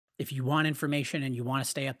if you want information and you want to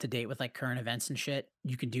stay up to date with like current events and shit,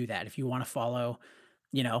 you can do that. If you want to follow,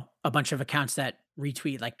 a bunch of accounts that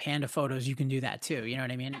retweet like panda photos, you can do that too. You know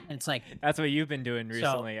what I mean? And it's like, That's what you've been doing so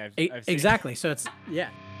recently. I've seen. exactly. So it's, yeah.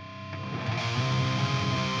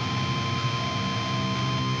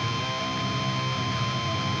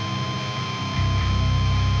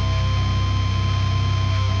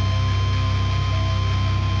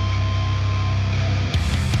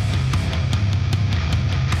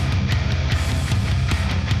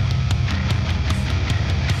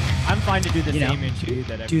 I'm fine to do the You know, same issue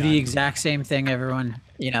that I've do the done. exact same thing everyone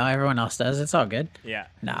else does. It's all good. Yeah.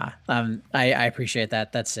 Nah, I appreciate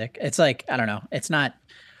that. That's sick. It's like, I don't know. It's not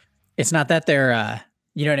that they're,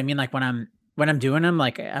 you know what I mean? Like when I'm doing them,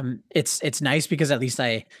 like, it's nice because at least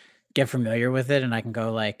I get familiar with it and I can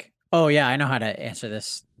go like, oh yeah, I know how to answer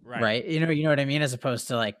this. Right. Right. You know what I mean? As opposed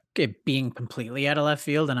to like it being completely out of left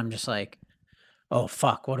field. And I'm just like, oh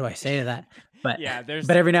fuck, what do I say to that? But Yeah. but There's.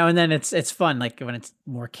 every now and then it's fun, like when it's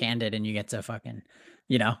more candid and you get to fucking,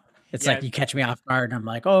 you know, it's Yeah. like you catch me off guard and I'm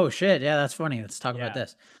like, oh shit, yeah, that's funny. Let's talk about Yeah.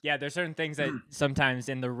 this. Yeah, there's certain things that sometimes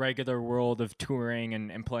in the regular world of touring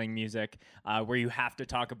and playing music, where you have to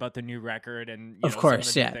talk about the new record and Of some of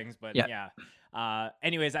course, the new yeah. things. But Yeah. yeah.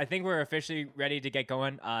 Anyways, I think we're officially ready to get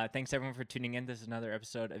going. Thanks everyone for tuning in. This is another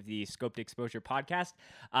episode of the Scoped Exposure podcast.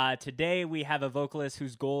 Today we have a vocalist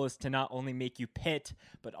whose goal is to not only make you pit,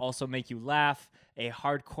 but also make you laugh. A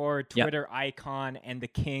hardcore Yep. Twitter icon and the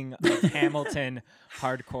king of Hamilton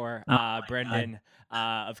hardcore, Oh my God. Brendan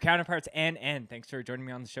of Counterparts and thanks for joining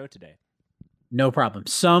me on the show today. No problem.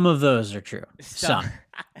 Some of those are true. So- Some.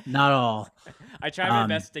 Not all. I try my Um,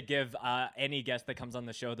 best to give any guest that comes on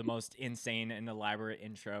the show the most insane and elaborate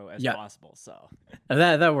intro as Yeah. possible. So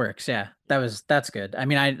That works. Yeah. That's good. I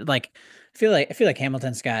mean, I feel like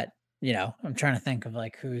Hamilton's got, I'm trying to think of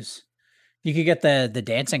like who's you could get the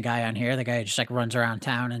dancing guy on here, the guy who just like runs around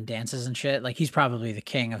town and dances and shit. Like he's probably the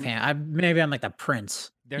king of maybe I'm like the prince.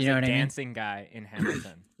 there's You know a what I mean? dancing guy in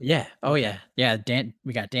Hamilton. Yeah. Oh yeah. Yeah.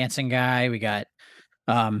 We got dancing guy. We got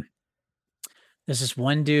um there's this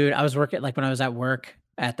one dude. I was working like when I was at work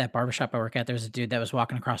at that barbershop I work at, there was a dude that was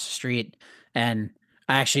walking across the street and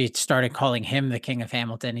I actually started calling him the king of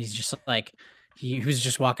Hamilton. He's just like he was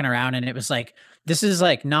just walking around and it was like this is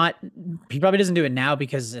like not he probably doesn't do it now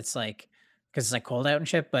because it's like cold out and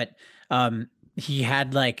shit, but he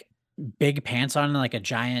had like big pants on and like a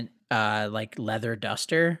giant like leather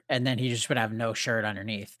duster and then he just would have no shirt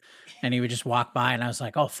underneath and he would just walk by and I was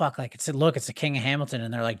like, oh fuck, like it's the king of Hamilton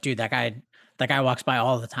and they're like, dude, that guy walks by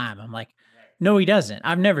all the time. I'm like, no, he doesn't.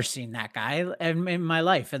 I've never seen that guy in my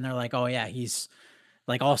life. And they're like, oh yeah, he's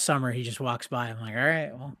like all summer he just walks by. I'm like, all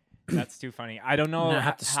right, well, That's too funny. I don't I'm know gonna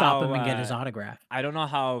have to stop how, him and get his autograph. I don't know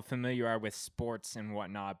how familiar you are with sports and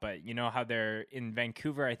whatnot, but you know how they're in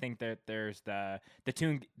Vancouver. I think that there's the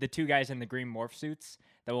two guys in the green morph suits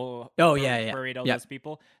that will Oh yeah, yeah. parade all Yep. those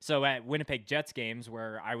people. So at Winnipeg Jets games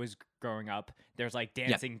where I was growing up, there's like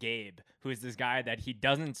Dancing Gabe, who is this guy that he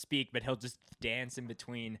doesn't speak, but he'll just dance in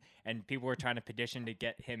between. And people were trying to petition to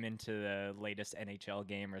get him into the latest NHL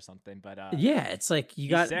game or something. But Yeah, it's like you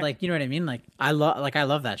He's got sick. like you know what I mean? Like I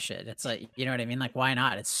love that shit. It's like, you know what I mean? Like why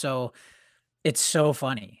not? It's so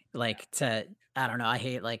funny. Like to I don't know, I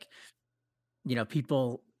hate like,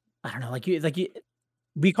 people I don't know, like you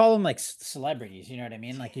we call them like celebrities, you know what I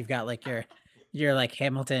mean? Like you've got like your like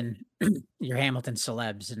Hamilton your Hamilton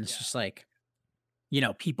celebs and it's Yeah. just like,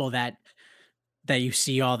 people that you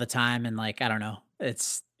see all the time and like I don't know.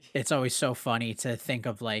 It's always so funny to think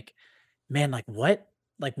of like, man, like what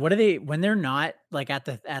are they when they're not like at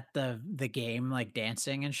the game like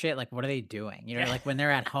dancing and shit, like what are they doing? Like when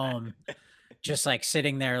they're at home just like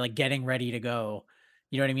sitting there like getting ready to go.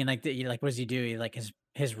 You know what I mean? Like like what does he do? Like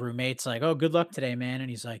his roommate's like, "Oh, good luck today, man." And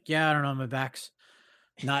he's like, "Yeah, I don't know, my back's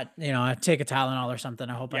not, I take a Tylenol or something.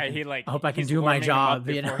 I hope I Yeah, can he like I hope I can he's do my warming him up job,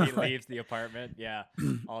 before he like leaves the apartment. Yeah,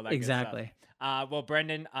 all that exactly. good stuff. Well,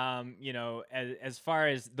 Brendan, as far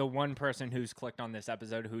as the one person who's clicked on this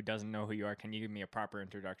episode who doesn't know who you are, can you give me a proper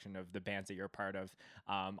introduction of the bands that you're a part of?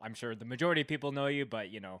 I'm sure the majority of people know you, but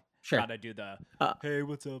Sure. gotta do the Uh, hey,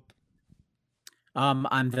 what's up?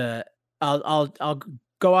 I'm the I'll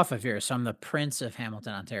go off of here. So I'm the Prince of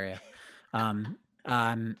Hamilton, Ontario. Um,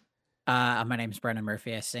 um, my name's Brendan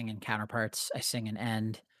Murphy. I sing in Counterparts. I sing in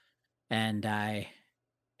End, and I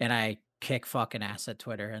kick fucking ass at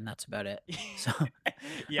Twitter, and that's about it. So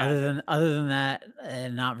Yeah. Other than that,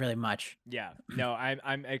 not really much. Yeah, no,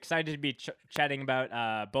 I'm excited to be chatting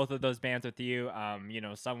about both of those bands with you.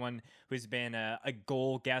 Someone who's been a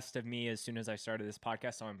goal guest of me as soon as I started this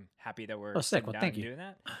podcast, so I'm happy that we're Oh, sick. sitting Well, down thank and you. doing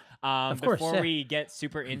that. Of course, Before yeah. we get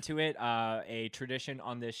super into it, a tradition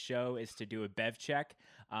on this show is to do a bev check.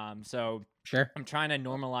 So Sure. I'm trying to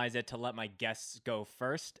normalize it to let my guests go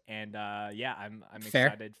first, and yeah, I'm Fair.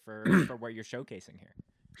 excited for what you're showcasing here.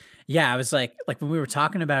 Yeah, I was like when we were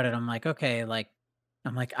talking about it, I'm like, okay, like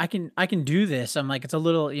I'm like, I can do this. I'm like, it's a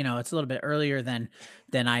little, it's a little bit earlier than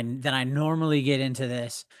I normally get into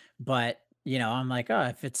this. But, I'm like, oh,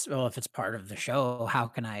 if it's part of the show, how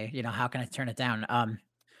can I turn it down?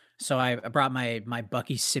 So I brought my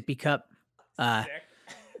Bucky sippy cup. Uh Sick.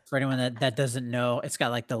 for anyone that doesn't know, it's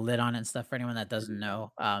got like the lid on it and stuff. For anyone that doesn't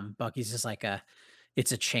know, Bucky's is like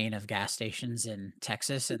it's a chain of gas stations in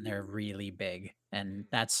Texas and they're really big. And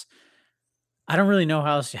that's I don't really know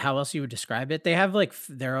how else you would describe it. They have, like,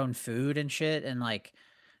 their own food and shit, and, like,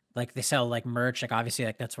 they sell, like, merch, like, obviously,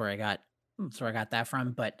 like, that's where I got that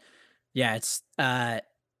from, but, yeah,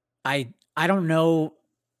 I don't know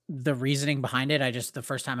the reasoning behind it. I just the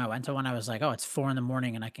first time I went to one, I was like, "Oh, it's 4 in the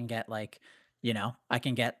morning and I can get, like," I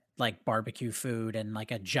can get, like, barbecue food and,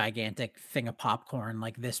 like, a gigantic thing of popcorn,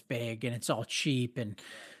 like, this big, and it's all cheap, and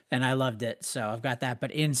I loved it, so I've got that,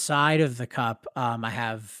 but inside of the cup, I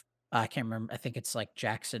have I can't remember, I think it's, like,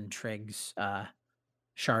 Jackson Triggs,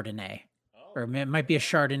 Chardonnay, or Oh, it might be a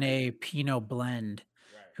Chardonnay Pinot blend,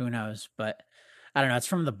 right. who knows, but I don't know, it's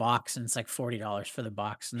from the box, and it's, like, $40 for the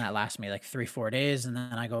box, and that lasts me, like, 3, 4 days, and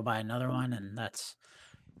then I go buy another one, and that's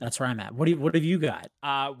where I'm at. What have you got?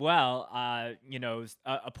 A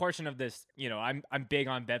portion of this, I'm big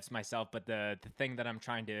on bevs myself, but the thing that I'm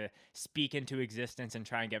trying to speak into existence and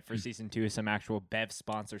try and get for Mm. season 2 is some actual bev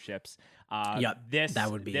sponsorships. Yep, that This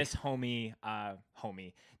would be this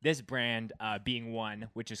this brand being one,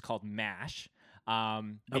 which is called Mash.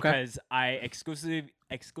 okay, Because I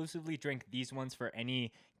exclusively drink these ones for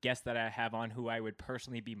any guest that I have on who I would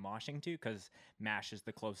personally be moshing to, because Mash is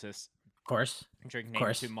the closest of course, drink of name to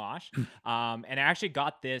course. mosh. And I actually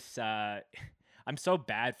got this. I'm so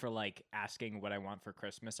bad for like asking what I want for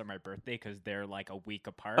Christmas or my birthday because they're like a week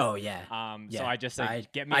apart. Oh, yeah, So yeah, I just said,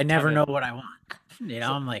 get me I a ton never of. know what I want,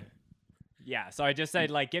 So I'm like yeah, so I just said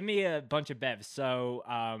like, give me a bunch of bevs. So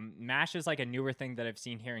mash is like a newer thing that I've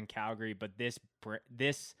seen here in Calgary, but this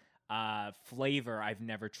flavor I've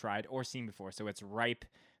never tried or seen before. So it's ripe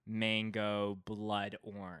mango blood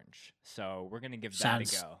orange. So we're gonna give that a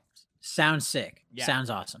sounds go. sounds sick, Yeah, sounds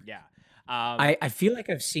awesome. yeah. I feel like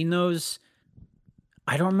I've seen those.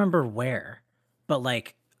 I don't remember where, but,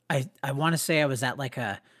 like, I wanna say I was at, like,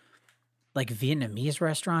 a, like, Vietnamese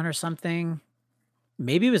restaurant or something.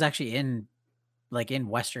 Maybe it was actually in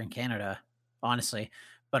Western Canada, honestly,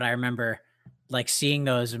 but I remember, like, seeing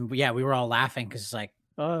those and yeah, we were all laughing because it's like,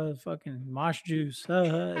 "Oh, fucking mosh juice, you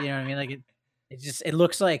know what I mean? Like, it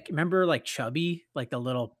looks like remember, like, Chubby, like, the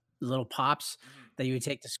little pops Mhm. that you would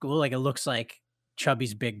take to school? Like, it looks like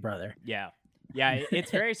Chubby's big brother. Yeah. Yeah, it's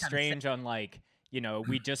It's very kinda sick. strange on like,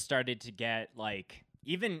 we just started to get like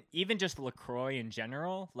even just LaCroix in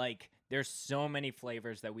general, like there's so many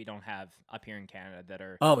flavors that we don't have up here in Canada that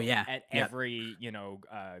are Oh, yeah. at Yep. every,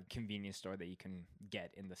 convenience store that you can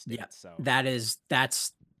get in the Yeah, States. So,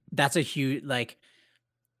 that's a huge like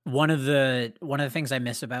one of the things I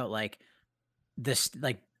miss about like the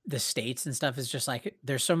states and stuff is just like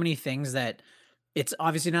there's so many things that it's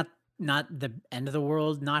obviously not the end of the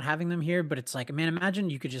world not having them here, but it's like man, imagine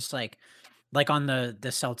you could just like on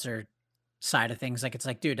the seltzer side of things, like it's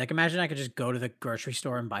like dude, like imagine I could just go to the grocery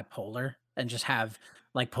store and buy Polar and just have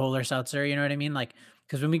like Polar seltzer, you know what I mean? Like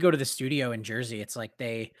because when we go to the studio in Jersey, it's like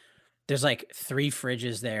there's, like, 3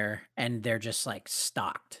 fridges there, and they're just, like,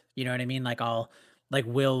 stocked, you know what I mean? Like,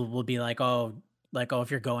 Will be like, "Oh,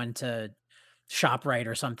 if you're going to ShopRite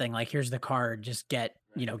or something, like, here's the card, just get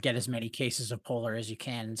as many cases of Polar as you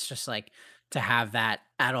can." It's just, like, to have that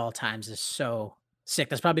at all times is so sick.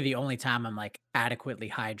 That's probably the only time I'm, like, adequately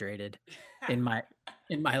hydrated in my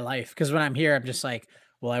life. Because when I'm here, I'm just like,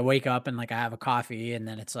 well, I wake up and, like, I have a coffee, and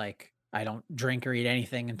then it's like, I don't drink or eat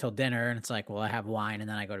anything until dinner, and it's like, well, I have wine, and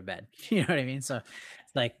then I go to bed. You know what I mean? So,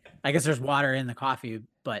 it's like, I guess there's water in the coffee,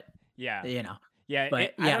 but, yeah. you know Yeah,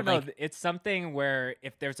 but, I yeah, don't know. like It's something where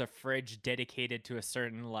if there's a fridge dedicated to a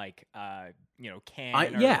certain like can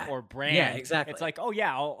yeah. or Yeah, brand, it's exactly. like, oh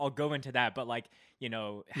yeah, I'll go into that. But like,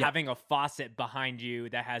 Yep. having a faucet behind you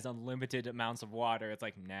that has unlimited amounts of water, it's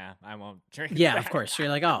like, nah, I won't drink Yeah, of that. course. You're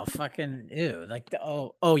like, "Oh, fucking ew." Like,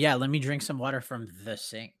 oh, yeah, let me drink some water from the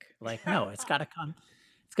sink. Like, no, it's gotta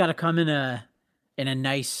come in a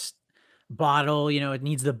nice bottle, you know, it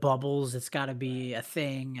needs the bubbles, it's gotta be a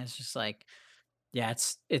thing. It's just like, yeah,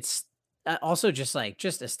 it's also just like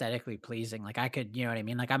just aesthetically pleasing. Like I could, you know what I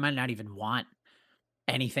mean? Like I might not even want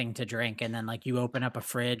anything to drink, and then like you open up a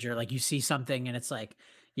fridge or like you see something and it's like,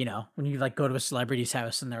 you know, when you like go to a celebrity's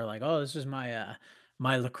house and they're like, "Oh, this is my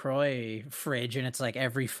my LaCroix fridge," and it's like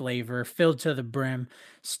every flavor filled to the brim,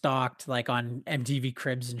 stocked like on MTV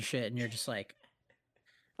Cribs and shit, and you're just like,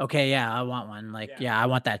 "Okay, yeah, I want one." Like, Yeah, yeah, I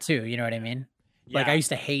want that too, you know what I yeah, mean? Like I yeah. used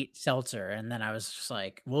to hate seltzer and then I was just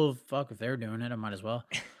like, "Well, fuck if they're doing it, I might as well."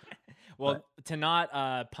 Well, But to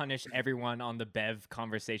not punish everyone on the Bev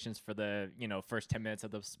conversations for the first 10 minutes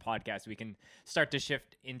of this podcast, we can start to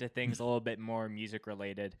shift into things a little bit more music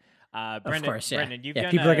related. of Brendan, course, yeah. Brendan, you've Yeah,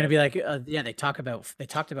 done people are gonna a be like, yeah, they talked about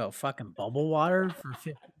fucking bubble water for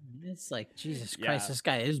 15 minutes. Like, Jesus Christ, yeah. this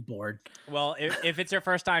guy is bored. Well, if it's your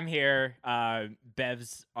first time here,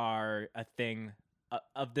 Bevs are a thing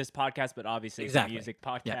of this podcast, but obviously it's a Exactly. music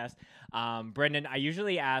Yeah. podcast. Brendan, I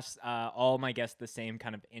usually ask all my guests the same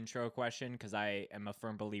kind of intro question because I am a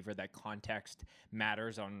firm believer that context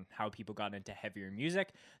matters on how people got into heavier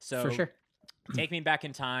music. For So sure. take me back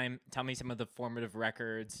in time. Tell me some of the formative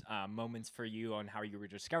records, moments for you on how you were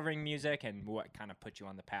discovering music, and what kind of put you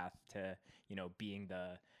on the path to being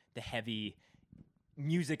the heavy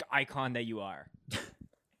music icon that you are.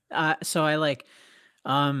 So I like,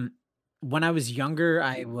 um, when I was younger,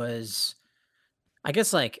 I was, I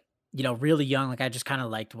guess, like, you know, really young, like, I just kinda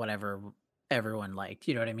liked whatever everyone liked,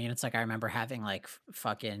 you know what I mean? It's like, I remember having, like,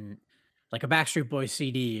 fucking like, a Backstreet Boys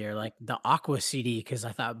CD or, like, the Aqua CD because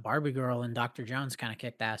I thought Barbie Girl and Dr. Jones kinda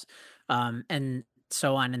kicked ass, and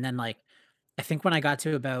so on, and then, like, I think when I got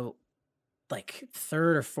to about, like,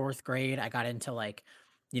 3rd or 4th grade, I got into, like,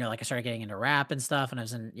 you know, like, I started getting into rap and stuff, and I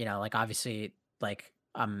was in, you know, like, obviously, like,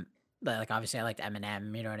 obviously, I liked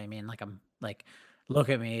Eminem, you know what I mean? Like, I'm like, "Look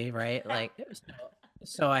at me," right? Like,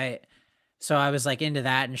 so I so I was, like, into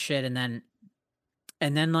that and shit, and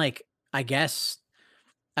then, like, I guess,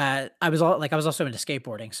 I was also into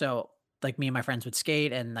skateboarding, so, like, me and my friends would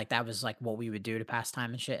skate, and, like, that was, like, what we would do to pass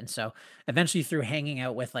time and shit, and so, eventually, through hanging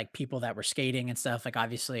out with, like, people that were skating and stuff, like,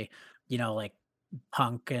 obviously, you know, like,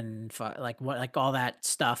 punk and like, what like, all that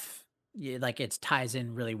stuff, like, it ties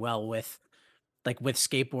in really well with, like, with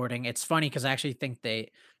skateboarding. It's funny because I actually think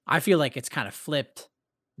I feel like it's kinda flipped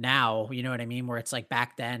now, you know what I mean? Where it's like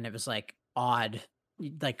back then it was, like, odd,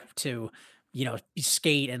 like, to, you know,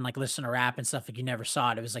 skate and, like, listen to rap and stuff, like, you never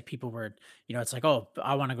saw it. It was like people were, you know, it's like, "Oh,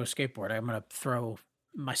 I wanna go skateboard. I'm gonna throw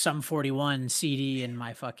my Sum 41 CD in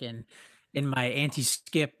my fucking in my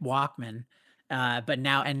anti-skip Walkman." But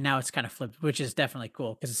now it's kinda flipped, which is definitely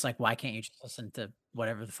cool because it's like, why can't you just listen to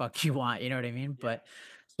whatever the fuck you want, you know what I mean? Yeah. But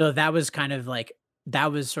so that was kind of like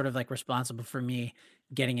that was sort of like responsible for me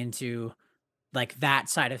getting into like that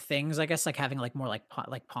side of things, I guess, like having like more like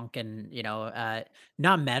like punk and, you know,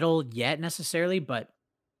 not metal yet necessarily, but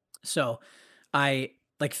so I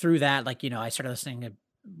like through that, like, you know, I started listening to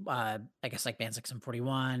I guess like bands like Sum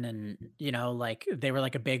 41 and, you know, like they were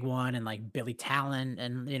like a big one, and like Billy Talent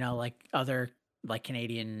and, you know, like other like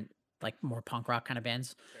Canadian like more punk rock kind of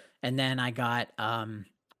bands. Sure. And then I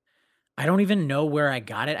don't even know where I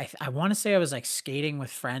got it. I wanna say I was, like, skating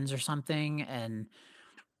with friends or something, and,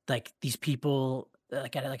 like, these people,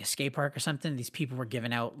 like, at, like, a skate park or something, these people were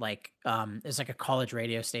giving out, like, it's like a college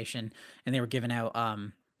radio station, and they were giving out,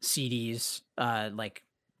 CDs, like,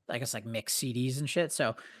 I guess, like, mixed CDs and shit,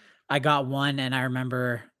 so I got one, and I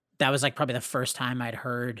remember that was, like, probably the first time I'd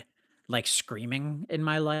heard, like, screaming in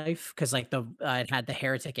my life because like, it had the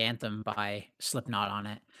Heretic Anthem by Slipknot on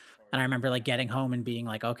it, Of and I course. remember, like, getting home and being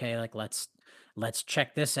like, "Okay, like, let's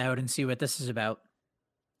check this out and see what this is about."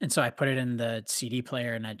 And so I put it in the CD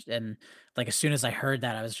player, and, like, as soon as I heard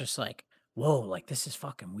that, I was just like, "Whoa, like, this is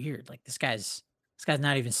fucking weird, like, this guy's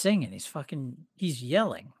not even singing, he's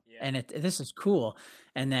yelling, Yeah. and this is cool."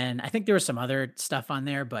 And then I think there was some other stuff on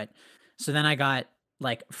there, but so then I got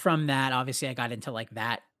like, from that, obviously, I got into, like,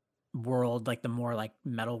 that world, like, the more, like,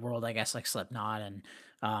 metal world, I guess, like Slipknot and,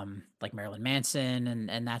 like, Marilyn Manson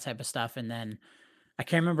and that type of stuff, and then I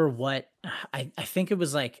can't remember what I think it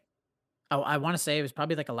was, like, oh, I wanna say it was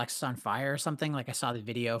probably like Alexis on Fire or something, like, I saw the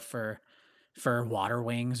video for Water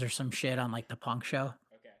Wings or some shit on, like, the Punk show,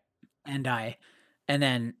 Okay. and and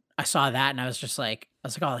then I saw that and I was like, "Oh,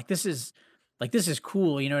 like, this is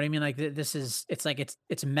cool," you know what I mean? Like, this is it's like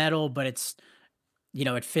it's metal, but it's, you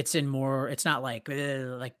know, it fits in more, it's not like,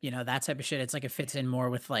 like, you know, that type of shit, it's like it fits in more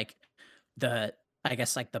with, like, the I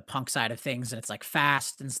guess, like, the punk side of things, and it's, like,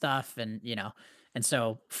 fast and stuff, and, you know, and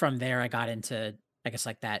so from there, I got into, I guess,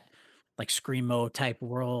 like, that, like, screamo type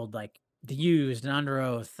world, like, The Used and Under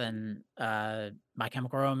Oath and My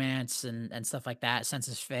Chemical Romance and stuff like that,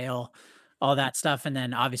 Census Fail, all that stuff. And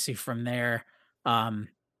then obviously from there, um,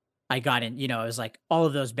 I got in, it was like all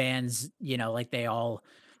of those bands, like they all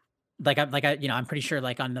I'm pretty sure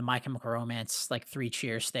like on the My Chemical Romance like Three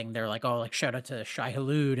Cheers thing, they're like, oh, like shout out to Shai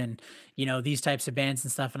Hulud and these types of bands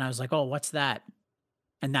and stuff. And I was like, oh, what's that?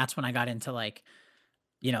 And that's when I got into like,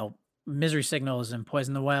 you know, Misery Signals and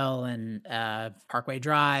Poison the Well and Parkway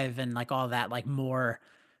Drive and like all that, like more,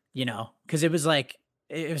 because it was like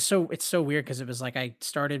it's so weird because it was like I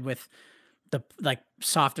started with the like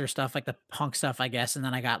softer stuff, like the punk stuff, I guess, and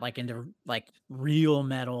then I got like into like real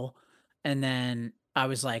metal, and then I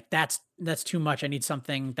was like, that's too much. I need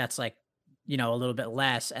something that's like, a little bit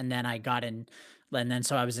less. And then I got in, and then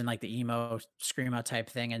so I was in like the emo screamo type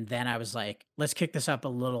thing, and then I was like, let's kick this up a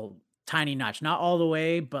little tiny notch, not all the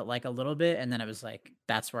way, but like a little bit. And then it was like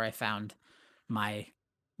that's where I found my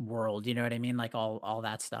world. You know what I mean? Like all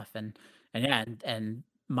that stuff, and yeah, and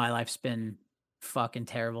my life's been fucking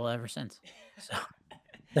terrible ever since.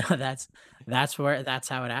 So that's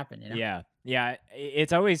how it happened, you know? Yeah. Yeah,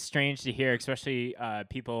 it's always strange to hear, especially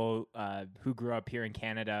people who grew up here in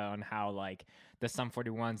Canada, on how like the Sum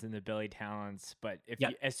 41s and the Billy Talents, but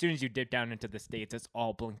Yep. as soon as you dip down into the states, it's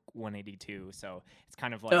all Blink 182. So it's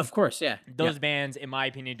kind of like Of course, yeah. those Yep. bands, in my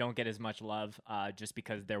opinion, don't get as much love, just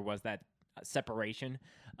because there was that separation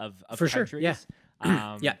of For sure. Yeah.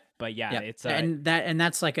 countries. Yeah. But yeah, Yeah. it's And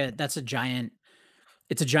that's like that's a giant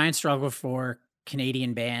it's a giant struggle for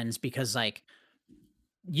Canadian bands because like,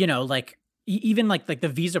 like even like the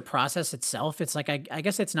visa process itself, it's like I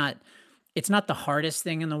guess it's not the hardest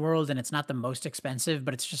thing in the world and it's not the most expensive,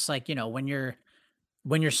 but it's just like, when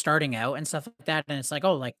you're starting out and stuff like that, and it's like,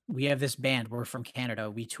 oh, like we have this band, we're from Canada,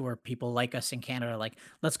 we tour people like us in Canada, like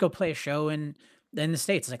let's go play a show in the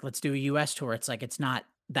States, like let's do a US tour. It's like it's not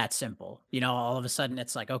that simple. All of a sudden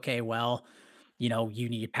it's like, okay, well, you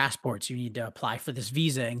need passports, you need to apply for this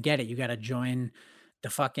visa and get it. You got to join the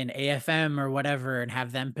fucking AFM or whatever and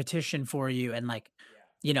have them petition for you. And like,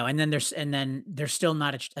 and then there's still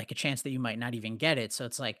not like a chance that you might not even get it. So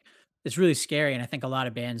it's like, it's really scary. And I think a lot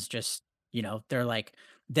of bands just, they're like,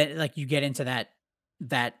 that like you get into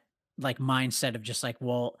that like mindset of just like,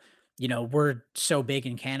 well, we're so big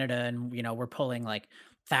in Canada and, we're pulling like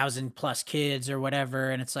 1,000+ kids or whatever.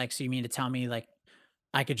 And it's like, so you mean to tell me like,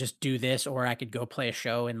 I could just do this, or I could go play a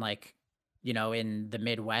show in like, in the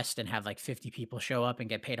Midwest and have like 50 people show up and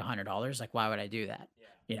get paid $100. Like, why would I do that?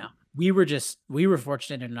 yeah. We were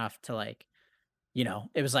fortunate enough to like,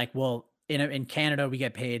 it was like, well, in Canada, we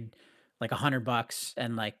get paid like $100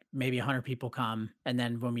 and like maybe 100 people come. And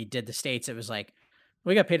then when we did the States, it was like,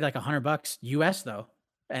 we got paid like $100 US though.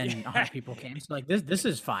 And Yeah. 100 people came. So like this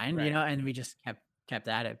is fine, Right. and we just kept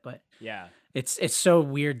at it. But Yeah. it's so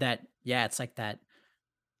weird that, yeah, it's like that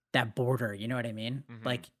border, you know what I mean? Hmm.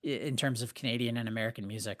 Like in terms of Canadian and American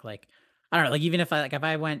music, like I don't know, like even if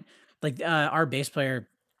I went like our bass player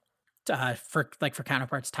for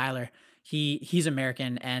Counterparts, Tyler, he's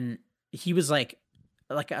American and he was like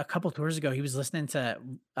a couple tours ago, he was listening to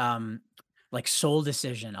like Soul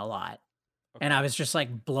Decision a lot. And I Okay. was just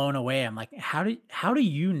like blown away. I'm like, how do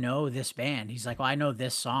you know this band? He's like, well, I know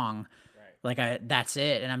this song. Right. Like that's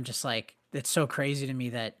it. And I'm just like, it's so crazy to me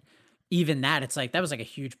that even that, it's like that was like a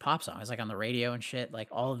huge pop song. It's like on the radio and shit, like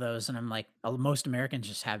all of those. And I'm like, most Americans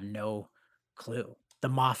just have no clue. The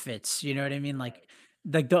Moffats, you know what I mean? Like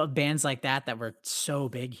the bands like that were so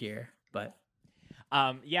big here. But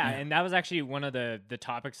Yeah, yeah. and that was actually one of the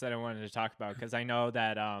topics that I wanted to talk about, because I know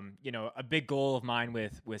that a big goal of mine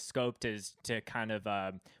with Scoped is to kind of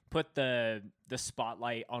put the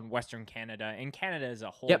spotlight on Western Canada and Canada as a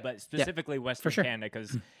whole, Yep. but Yep. specifically For Western sure. Canada,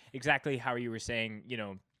 because exactly how you were saying,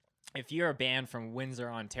 if you're a band from Windsor,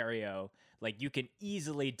 Ontario, like you can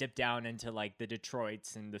easily dip down into like the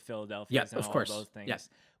Detroits and the Philadelphias Yep. and Of all of course. those Yep. things,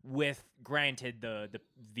 with granted the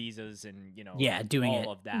visas and Yeah, doing all it.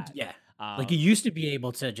 of that. Yeah. Like you Um, used to be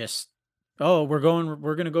able to just, oh, we're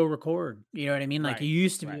gonna go record. You know what I mean? Like you right,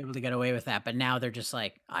 used to be right. able to get away with that, but now they're just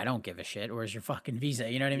like, I don't give a shit. Where's your fucking visa?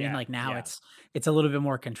 You know what I mean? Yeah, Like now yeah, it's a little bit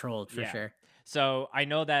more controlled for yeah. sure. So I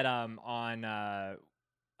know that on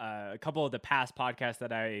a couple of the past podcasts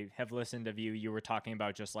that I have listened of you, you were talking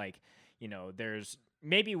about just like, there's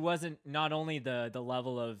maybe wasn't not only the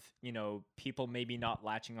level of, people maybe not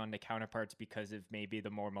latching on to Counterparts because of maybe the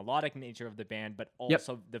more melodic nature of the band, but Yep.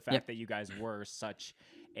 also the fact Yep. that you guys were such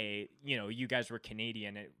a, you guys were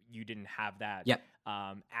Canadian, you didn't have that Yep.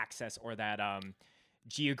 access or that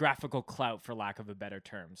geographical clout, for lack of a better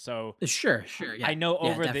term. So Sure, sure, I yeah, know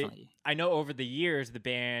yeah, over the definitely. I know over the years the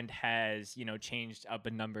band has, changed up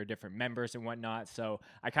a number of different members and whatnot. So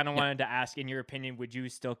I kind of Yep. wanted to ask, in your opinion, would you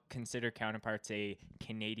still consider Counterparts a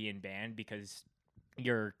Canadian band? Because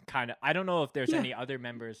you're kind of, I don't know if there's Yeah. any other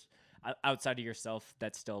members outside of yourself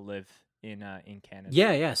that still live in Canada.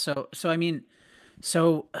 Yeah, yeah. So I mean,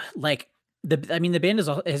 like I mean the band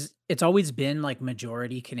is it's always been like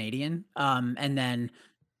majority Canadian. And then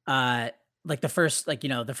uh like the first like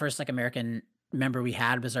the first like American member we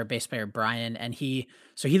had was our bass player Brian, and he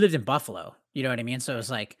lived in Buffalo. You know what I mean? So it Right. was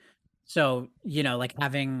like like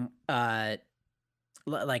having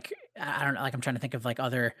like I don't know, like I'm trying to think of like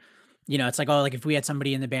other, it's like, oh, like if we had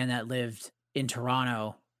somebody in the band that lived in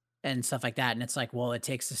Toronto and stuff like that, and it's like, well, it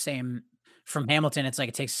takes the same from Hamilton. It's like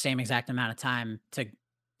it takes the same exact amount of time to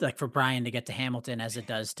like for Brian to get to Hamilton as it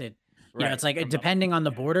does to, Right. it's like From Buffalo. depending on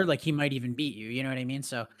the Yeah. border, like he might even beat you. You know what I mean?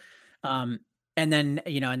 So, um, and then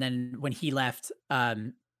and then when he left,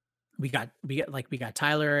 we got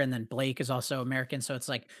Tyler, and then Blake is also American. So it's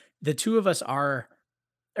like the two of us are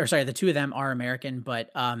or sorry, the two of them are American,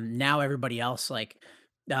 but now everybody else like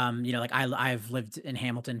like I've lived in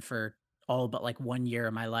Hamilton for all but like 1 year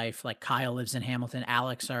of my life. Like Kyle lives in Hamilton.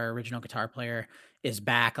 Alex, our original guitar player, is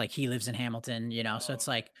back. Like he lives in Hamilton, so Oh, it's okay.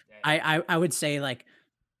 like Dang. I would say like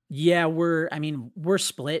yeah, we're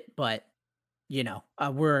split, but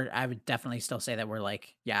we're I would definitely still say that we're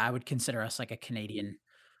like, yeah, I would consider us like a Canadian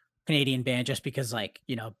band just because like,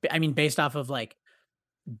 I mean, based off of like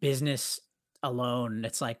business alone,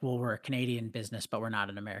 it's like, well, we're a Canadian business, but we're not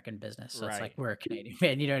an American business. So it's like Right. we're a Canadian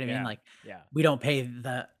band, you know what I mean? Yeah. Like Yeah. we don't pay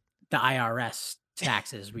the IRS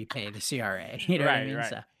taxes, we pay the CRA, you know what I Right, mean? right.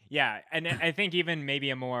 So Yeah, and I think even maybe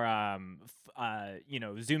a more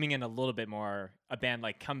zooming in a little bit more, a band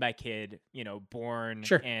like Comeback Kid, born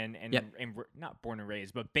sure. and Yep. not born and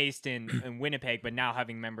raised, but based in Winnipeg, but now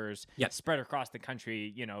having members Yep. spread across the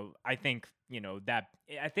country. I think that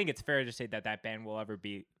I think it's fair to say that that band will ever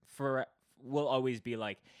be for will always be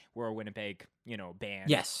like, we're a Winnipeg band,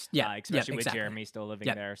 Yes. Yep. Yep. especially with Exactly. Jeremy still living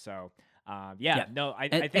Yep. there. So yeah, Yep. no, I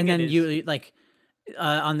And think it then is. like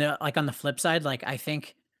on the flip side, like I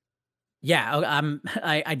think yeah,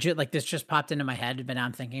 like this just popped into my head, but now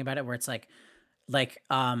I'm thinking about it where it's like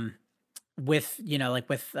with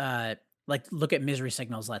like look at Misery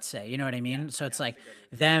Signals, let's say, you know what I Yeah, mean? So yeah, it's that's like a good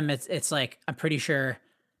them, example. it's like I'm pretty sure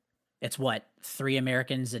it's what, 3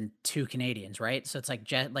 Americans and 2 Canadians, right? So it's like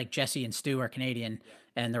Jesse and Stu are Canadian Yeah.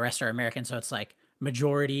 and the rest are American. So it's like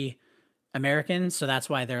majority American. So that's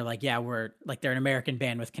why they're like, yeah, we're like they're an American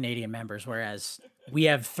band with Canadian members, whereas we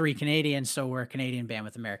have 3 Canadians, so we're a Canadian band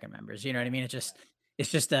with American members. You know what I Yeah, mean? yeah, It's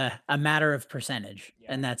just a matter of percentage,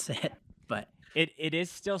 yeah. and that's it. But It is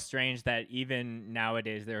still strange that even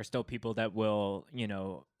nowadays there are still people that will,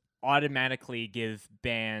 automatically give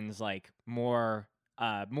bands like more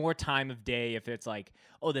time of day if it's like,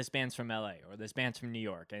 oh, this band's from LA or this band's from New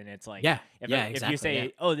York, and it's like, yeah, yeah, if you exactly. Yeah.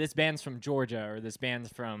 say, oh, this band's from Georgia or this band's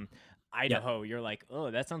from Yep. Idaho, you're like,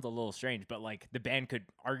 oh, that sounds a little strange, but like the band could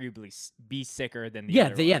arguably be sicker than the Yeah,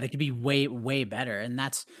 other one. they could be way, way better, and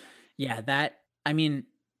that's Yeah. yeah, that I mean,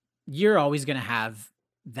 you're always gonna have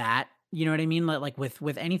that, you know what I mean? Like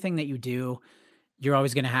with anything that you do, you're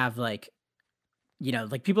always gonna have like,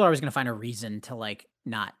 like people are always gonna find a reason to like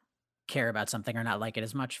not care about something or not like it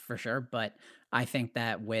as much for sure. But I think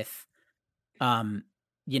that with um,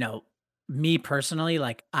 you know, me personally,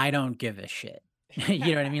 like I don't give a shit.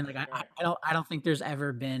 You know what I mean? Like Right. I don't think there's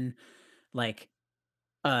ever been like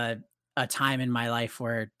a a time in my life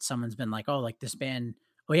where someone's been like, "Oh, like this band,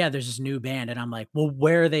 oh yeah, there's this new band," and I'm like, "Well,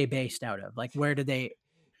 where are they based out of? Like, where do they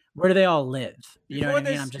all live?" You know what Before I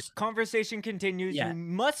mean? I'm this just conversation continues, yeah, you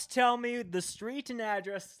must tell me the street and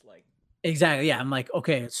address. Like, exactly. Yeah, I'm like,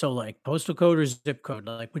 okay, so like postal code or zip code,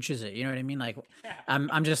 like which is it? You know what I mean? Like, yeah,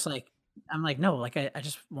 I'm just like, I'm like, no, like I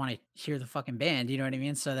just want to hear the fucking band. You know what I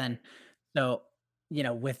mean? So then, right. so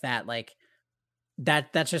with that, like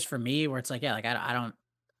that's just for me where it's like, yeah, like I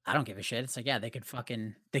don't give a shit. It's like, yeah, they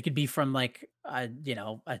could be from like a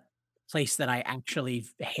place that I actually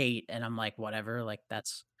hate, and I'm like, whatever, like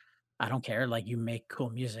that's I don't care. Like you make cool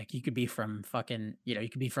music. You could be from fucking, you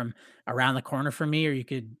could be from around the corner from me, or you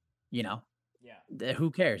could, you know, Yeah.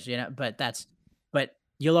 who cares, But but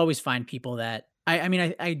you'll always find people that I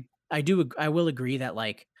mean, I will agree that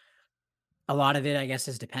like a lot of it, I guess,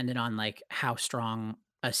 is dependent on like how strong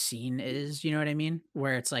a scene is. You know what I mean?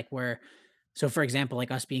 Where it's like so for example,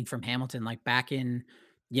 like us being from Hamilton, like back in,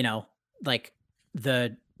 you know, like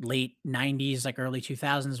the late '90s, like early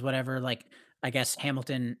 2000s, whatever. Like I guess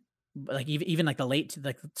Hamilton. like even like the like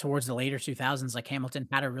towards the later 2000s, like Hamilton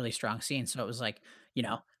had a really strong scene. So it was like, you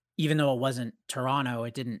know, even though it wasn't Toronto,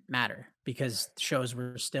 it didn't matter because shows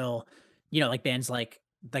were still, like bands like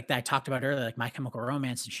that I talked about earlier, like My Chemical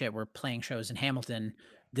Romance and shit were playing shows in Hamilton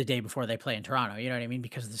Yeah. the day before they play in Toronto. You know what I mean?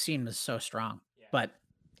 Because the scene was so strong. Yeah. But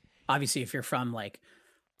obviously if you're from like,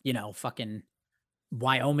 fucking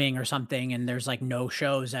Wyoming or something and there's like no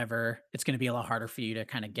shows ever, it's going to be a lot harder for you to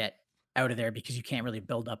kind of get out of there because you can't really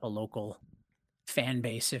build up a local fan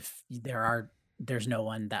base if there's no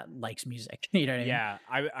one that likes music. You know what I mean? Yeah,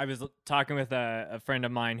 I was talking with a friend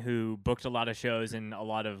of mine who booked a lot of shows in a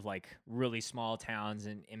lot of like really small towns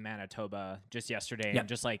in Manitoba just yesterday, and Yep.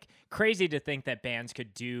 just like crazy to think that bands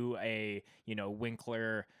could do a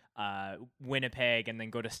Winkler, Winnipeg, and then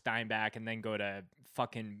go to Steinbach, and then go to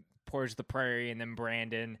fucking Portage the Prairie, and then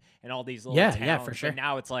Brandon, and all these little Yeah, yeah, for towns. But sure.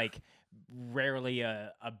 now it's like rarely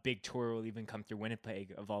a big tour will even come through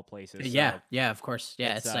Winnipeg of all places. Yeah, So yeah, of course.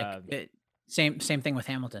 Yeah, it's it's like same thing with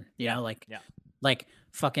Hamilton, yeah, like yeah. like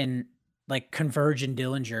fucking like Converge and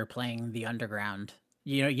Dillinger playing the underground.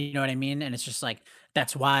 You know what I mean? And it's just like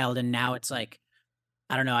that's wild and now it's like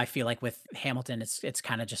I don't know, I feel like with Hamilton it's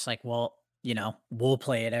kind of just like, well, we'll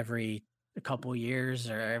play it every a couple years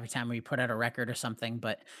or every time we put out a record or something,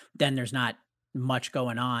 but then there's not much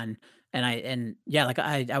going on. And yeah, like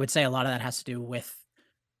I would say a lot of that has to do with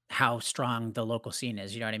how strong the local scene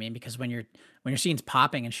is, you know what I mean? Because when your scene's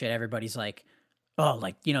popping and shit, everybody's like, "Oh,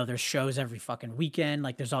 like, there's shows every fucking weekend,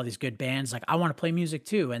 like, there's all these good bands, like, I wanna play music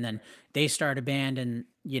too," and then they start a band and,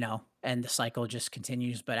 and the cycle just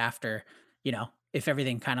continues, but after, if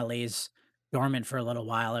everything kinda lays dormant for a little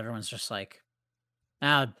while, everyone's just like,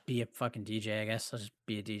 "I'll be a fucking DJ, I guess. I'll just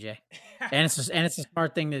be a DJ." And it's a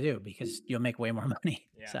smart thing to do because you'll make way more money,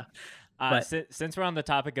 Yeah. so but Since we're on the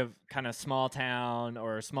topic of kind of small town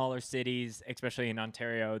or smaller cities, especially in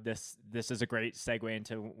Ontario, this is a great segue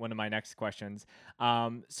into one of my next questions.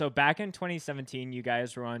 So back in 2017, you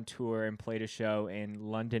guys were on tour and played a show in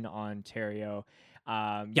London, Ontario.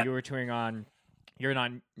 Yep, You were touring on You're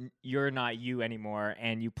Not You Anymore,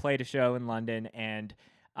 and you played a show in London, and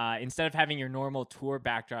instead of having your normal tour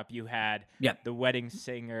backdrop, you had yep, The Wedding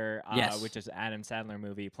Singer, yes, which is an Adam Sandler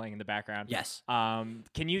movie, playing in the background. yes.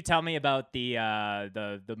 Can you tell me about the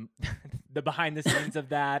the behind the scenes of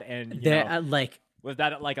that? And There, was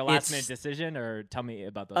that like a last minute it's decision, or tell me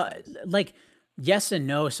about those things? Like, yes and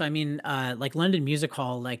no. So I mean, like London Music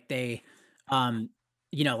Hall, like um,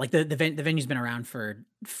 like the venue's been around for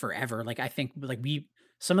forever. Like I think, like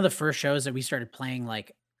some of the first shows that we started playing,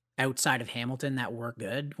 like outside of Hamilton that were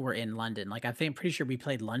good, were in London. Like I think, pretty sure we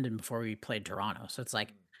played London before we played Toronto. So it's like,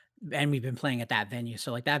 and we've been playing at that venue.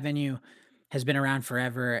 So like that venue has been around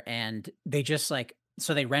forever, and they just like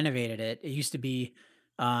so they renovated it. It used to be,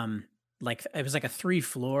 like it was like a 3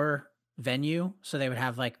 floor venue. So they would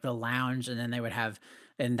have like the lounge and then they would have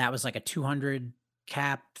and that was like a 200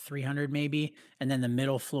 cap, 300 maybe, and then the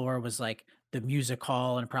middle floor was like the music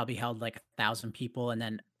hall and it probably held like 1,000 people, and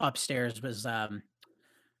then upstairs was,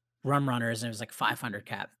 Rum Runners and it was like 500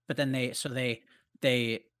 cap. But then they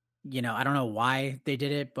I don't know why they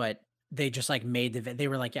did it, but they just like made they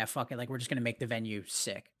were like, "Yeah, fuck it, like, we're just gonna make the venue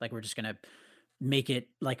sick. Like, we're just gonna make it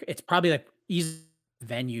like" it's probably like easy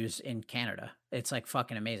venues in Canada. It's like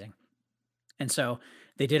fucking amazing. And so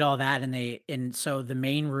they did all that and so the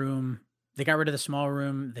main room, they got rid of the small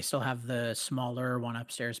room. They still have the smaller one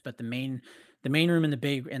upstairs, but the main room and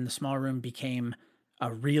the small room became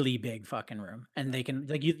a really big fucking room. And they can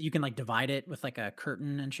like you can like divide it with like a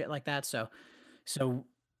curtain and shit like that. So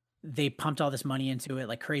they pumped all this money into it,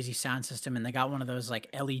 like crazy sound system, and they got one of those like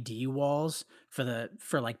LED walls for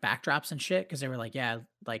like backdrops and shit because they were like, yeah,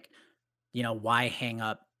 like, why hang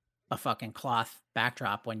up a fucking cloth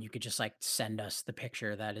backdrop when you could just like send us the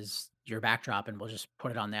picture that is your backdrop and we'll just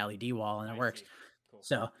put it on the LED wall and it I works. see. Cool.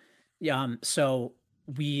 So, yeah, so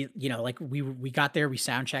we, like we got there, we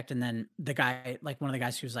sound checked, and then the guy, like one of the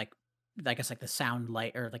guys who's like, I guess like the sound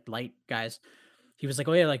light or like light guys, he was like,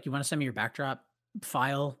 "Oh yeah, like you want to send me your backdrop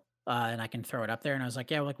file, and I can throw it up there." And I was like,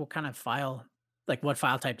 "Yeah, like what kind of file? Like what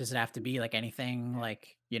file type does it have to be? Like anything,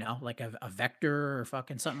 like like a vector or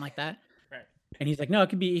fucking something like that?" Right. And he's like, "No, it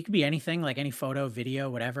could be anything, like any photo, video,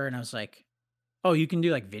 whatever." And I was like, "Oh, you can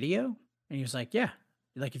do like video?" And he was like, "Yeah.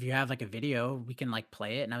 Like if you have like a video, we can like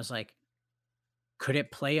play it." And I was like, "Could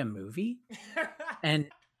it play a movie?" And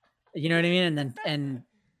you know what I mean? And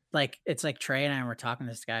like it's like Trey and I were talking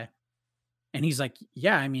to this guy and he's like,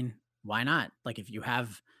 "Yeah, I mean, why not? Like if you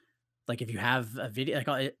have a video,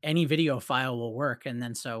 like any video file will work." And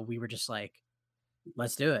then so we were just like,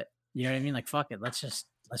 "Let's do it." You know what I mean? Like fuck it. Let's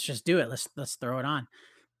just do it. Let's throw it on.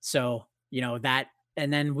 So, that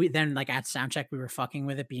and then we then, like, at soundcheck, we were fucking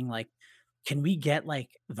with it being like, "Can we get, like,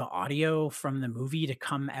 the audio from the movie to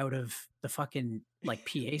come out of the fucking, like,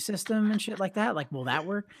 PA system and shit like that? Like, will that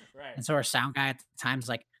work?" Right. And so our sound guy at the time's,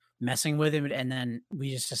 like, messing with him, and then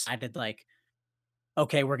we just decided, like,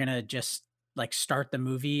 "Okay, we're gonna just, like, start the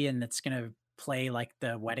movie, and it's gonna play, like,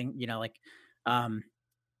 the wedding," like, um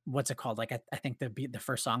what's it called? Like, I think the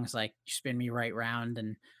first song is like, "You spin me right round,"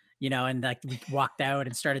 and like, we walked out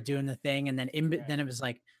and started doing the thing, and then Right. then it was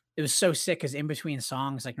like it was so sick because in between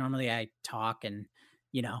songs, like, normally I talk and,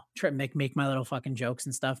 try to make my little fucking jokes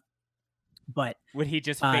and stuff, but, Would he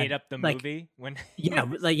just uh, fade up the like movie when he yeah,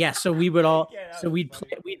 was like, yeah, so we would all Yeah, that so was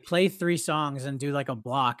funny. we'd play 3 songs and do, like, a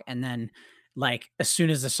block, and then, like, as soon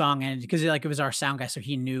as the song ended, because like, it was our sound guy, so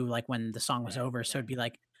he knew, like, when the song was Right, over, so right.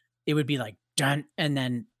 it would be like, "Done," and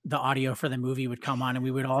then the audio for the movie would come on, and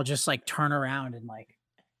we would all just, like, turn around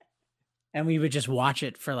and we would just watch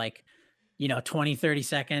it for, like, 20, 30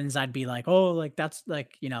 seconds. I'd be like, "Oh, like, that's,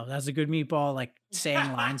 like, that's a good meatball," like,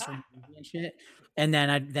 saying lines from the movie and shit, and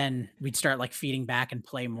then we'd start, like, feeding back and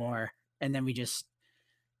play more, and then we just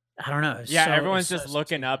I don't know, Yeah, it was everyone's so just sick.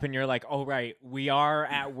 looking up and you're like, "Oh, right, we are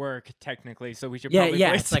at work technically, so we should Yeah, probably yeah,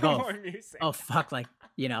 play it's like, some "Oh, more music." oh, fuck," like,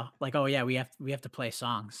 like, "Oh, yeah, we have to play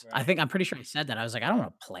songs." Right. I'm pretty sure I said that. I was like, "I don't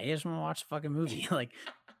wanna play, I just wanna watch the fucking movie." Like,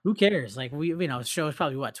 who cares? Like, the show is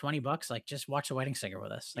probably what, $20? Like, just watch The Wedding Singer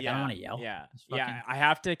with us. Like, I don't Yeah, wanna yell. yeah, Just yeah. fucking I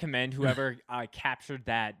have to commend whoever captured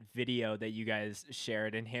that video that you guys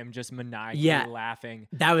shared, and him just maniacally Yeah, laughing.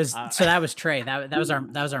 Uh, that was Trey. That was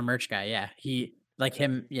our merch guy, yeah. He like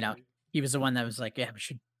him, he was the one that was like, "Yeah, we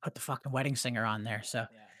should put the fucking Wedding Singer on there." So,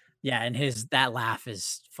 yeah. yeah, and his that laugh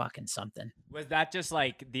is fucking something. Was that just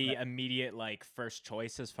like the But immediate like first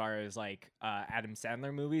choice as far as like Adam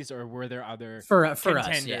Sandler movies, or were there other for us, yeah.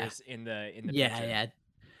 contenders in the Yeah, picture? yeah.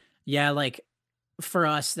 Yeah, like, for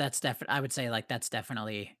us, I would say, like, that's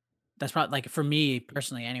probably like, for me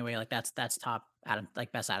personally anyway, like, that's top Adam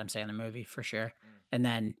like, best Adam Sandler movie for sure, Mm. and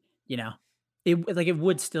then, you know, it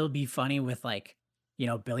would still be funny with, like,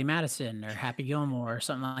 Billy Madison or Happy Gilmore or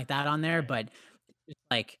something like that on there, Right. but, it's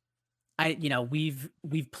like,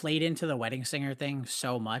 we've played into the Wedding Singer thing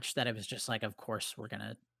so much that it was just like, of course, we're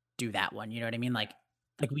gonna do that one, you know what I mean? Yeah.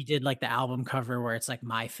 Like, we did, like, the album cover where it's, like,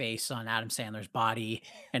 my face on Adam Sandler's body,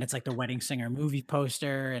 and it's, like, the Wedding Singer movie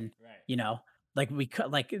poster, and, Right. you know, like,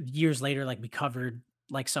 years later, like, we covered,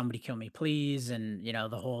 like, Somebody Kill Me Please, and,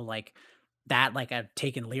 the whole, like, that, like, I've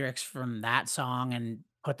taken lyrics from that song and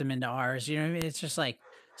put them into ours, you know what I mean? It's just, like,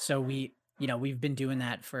 so we've been doing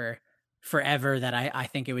that for forever, that I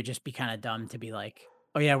think it would just be kinda dumb to be like,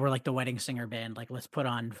 "Oh, yeah, we're, like, the Wedding Singer band, like, let's put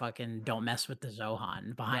on fucking Don't Mess with the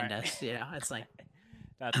Zohan behind Right. us," It's like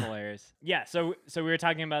That's hilarious. Yeah, so we were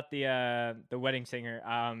talking about the Wedding Singer.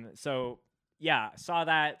 So yeah, saw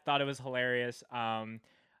that, thought it was hilarious.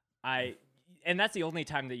 I and that's the only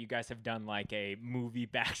time that you guys have done like a movie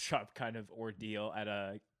backdrop kind of ordeal at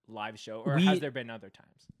a live show, or has we there been other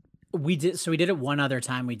times? we did it one other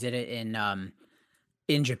time. We did it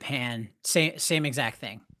in Japan. Same exact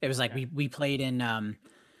thing. It was like Okay. we played in, I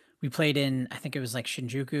think it was like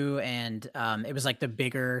Shinjuku, and it was like the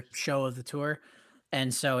bigger show of the tour.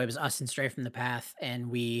 And so it was us and Stray from the Path, and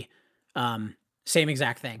same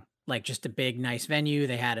exact thing. Like, just a big nice venue.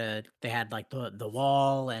 They had like the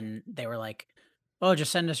wall, and they were like, "Oh,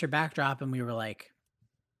 just send us your backdrop." And we were like,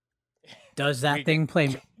 "Does that We get, thing play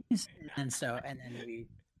movies?" And then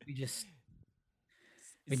we just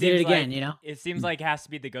it we did it seems again, like it seems like it has to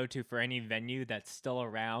be the go-to for any venue that's still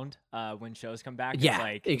around when shows come back. It's Yeah,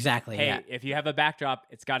 like, exactly, yeah. hey, if you have a backdrop,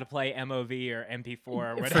 it's got to play MOV or MP4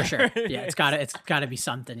 or For whatever sure. it Yeah, is. it's gotta be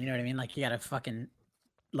something, you know what I mean? Like, you gotta fucking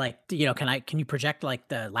like, can you project, like,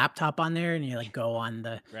 the laptop on there, and you, like, go on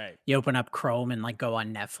the Right. you open up Chrome and, like, go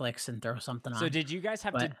on Netflix and throw something So on? did you guys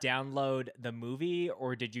have to But download the movie,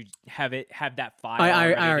 or did you have that I file I all I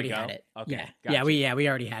ready to already had go? it. Okay, Yeah. got you. We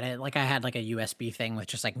already had it. Like, I had, like, a USB thing with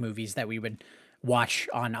just, like, movies that we would watch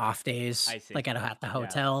on off days, I see. like, at the Yeah.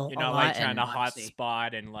 hotel You're a not like lot, trying and to obviously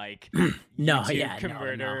hotspot and like No, YouTube yeah, no, no.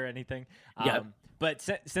 converter or anything. Yep. But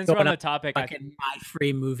since we're on Going the on topic, fucking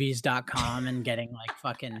myfreemovies.com and getting, like,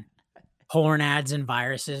 fucking porn ads and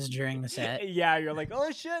viruses during the set. yeah, you're like,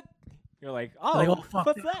 oh shit. You're like, Like, "Oh, oh, fuck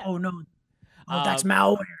what's that. that? Oh, no. Oh, that's Um,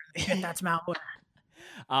 malware. Shit, that's malware."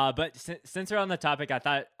 but since we're on the topic, I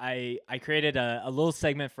thought I created a little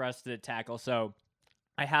segment for us to tackle. So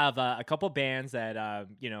I have a couple bands that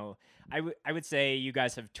I would say you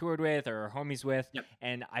guys have toured with or are homies with, Yep.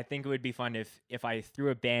 and I think it would be fun if I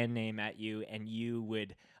threw a band name at you and you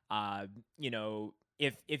would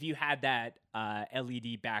if you had that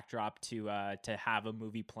LED backdrop to have a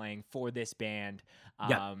movie playing for this band,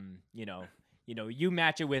 Yep. you know. you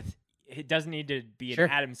match it with. It doesn't need to be an Sure.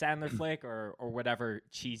 Adam Sandler flick or whatever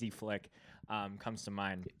cheesy flick comes to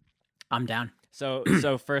mind. I'm down. So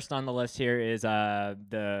first on the list here is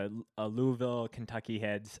the Louisville, Kentucky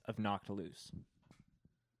Heads of Knocked Loose.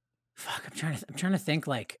 Fuck, I'm trying to think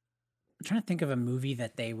like I'm trying to think of a movie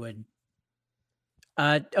that they would.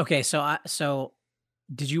 Okay, so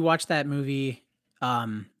did you watch that movie?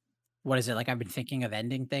 What is it like? I've been thinking of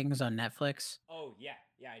ending things on Netflix. Oh yeah,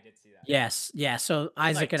 I did see that. Yes, yeah. So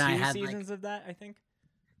There's like Isaac and I two had like seasons of that, I think.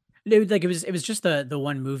 it was just the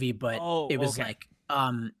one movie, but Oh, it was okay.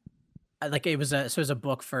 like it was a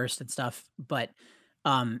book first and stuff. But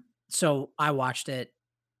so I watched it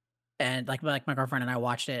and like my girlfriend and I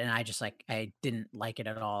watched it and I just like I didn't like it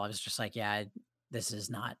at all. I was just like, yeah, this is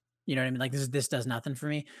not, you know what I mean? Like this does nothing for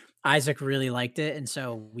me. Isaac really liked it, and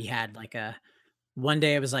so we had like a one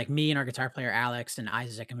day it was like me and our guitar player Alex and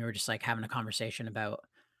Isaac, and we were just like having a conversation about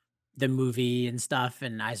the movie and stuff.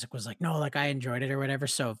 And Isaac was like, no, like I enjoyed it or whatever.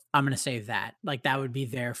 So I'm gonna save that. Like that would be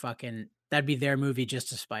their fucking that'd be their movie just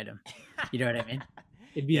to spite him. You know what I mean?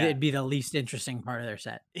 Yeah. It'd be the least interesting part of their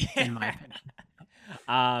set, in my opinion.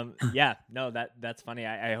 Yeah, no, that's funny.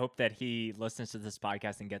 I hope that he listens to this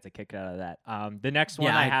podcast and gets a kick out of that. The next one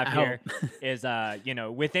Yeah, I I have hope. here is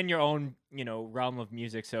within your own, realm of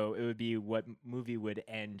music. So it would be what movie would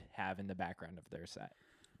End have in the background of their set?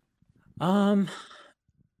 um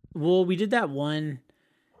well, we did that one.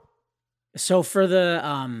 So for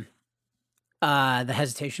the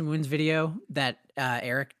hesitation wounds video that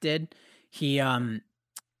Eric did, he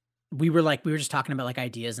we were just talking about like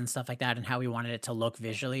ideas and stuff like that and how we wanted it to look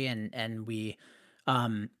visually, and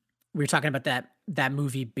um we were talking about that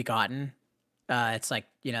movie Begotten. It's like,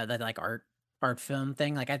 that like art film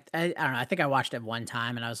thing. Like I don't know, I think I watched it one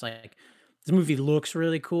time and I was like, this movie looks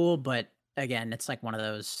really cool, but again, it's like one of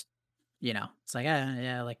those, it's like,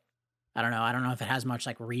 yeah, like I don't know if it has much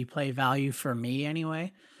like replay value for me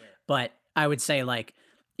anyway. Sure. But I would say like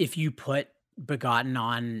if you put Begotten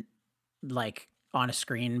on like on a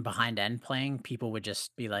screen behind End playing, people would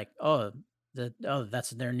just be like, "Oh, that's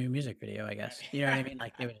their new music video, I guess." You know what I mean?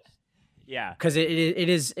 Like they would, Yeah. because it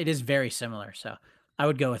is very similar. So I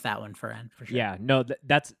would go with that one for End for sure. Yeah, no,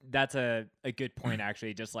 that's a good point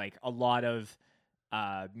actually. Just like a lot of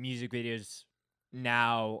music videos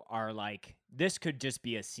now are like this could just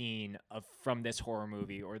be a scene from this horror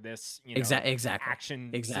movie or this Exactly, action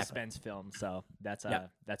exactly. suspense film. So that's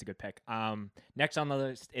Yep. a good pick. Next on the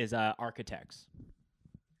list is Architects.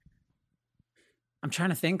 I'm trying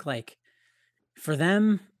to think like for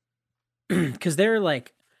them, because they're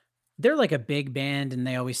like a big band and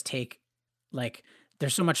they always take like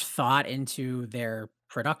there's so much thought into their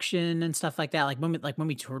production and stuff like that. Like when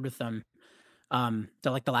we toured with them,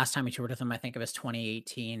 the last time we toured with them, I think it was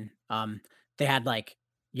 2018. They had like,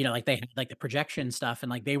 like they had like the projection stuff,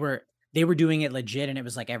 and like they were doing it legit, and it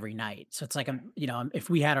was like every night. So it's like, if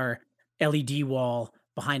we had our LED wall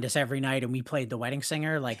behind us every night and we played The Wedding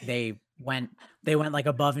Singer, like they went like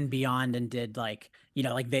above and beyond and did like,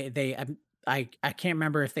 like I can't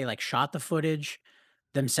remember if they like shot the footage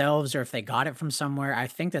themselves or if they got it from somewhere. I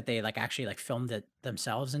think that they like actually like filmed it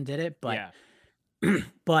themselves and did it, but Yeah.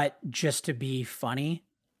 but just to be funny,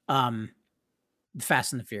 um,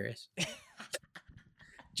 Fast and the Furious.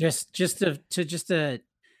 Just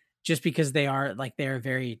because they're a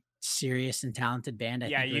very serious and talented band, I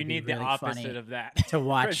Yeah, think it you would be need the really opposite funny of that to for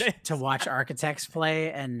watch this. Architects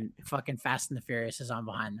play and fucking Fast and the Furious is on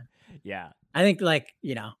behind them. Yeah. I think like,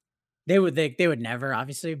 they would never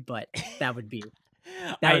obviously, but that would be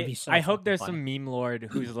so I hope fucking there's funny. some meme lord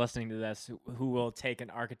who's listening to this who will take an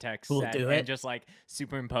Architect Who will set do and it. just like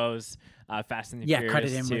superimpose Fast and the Yeah, cut it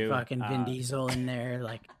Furious in with 2. fucking Vin Diesel in there,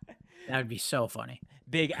 like, that would be so funny.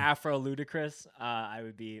 Big Afro Ludicrous. I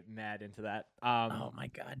would be mad into that. Oh my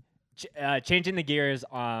god. Changing the gears.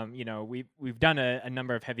 We've done a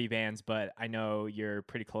number of heavy bands, but I know you're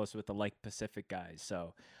pretty close with the Like Pacific guys.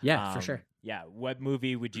 So Yeah, for sure. yeah, what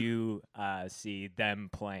movie would you see them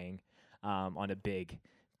playing on a big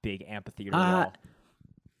amphitheater wall?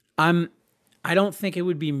 I don't think it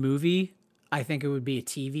would be movie. I think it would be a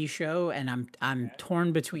TV show, and I'm Okay.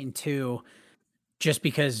 torn between two, just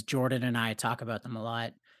because Jordan and I talk about them a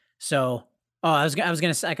lot. So, I was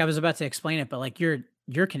gonna say, like, I was about to explain it, but like you're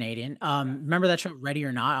Canadian. Yeah. Remember that show Ready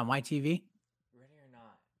or Not on YTV? Ready or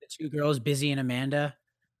not? The two girls, Busy and Amanda.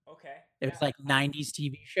 Okay. It Yeah. was like '90s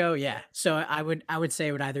TV show. Sure. Yeah. So I would say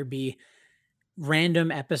it would either be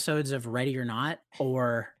random episodes of Ready or Not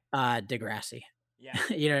or Degrassi. Yeah.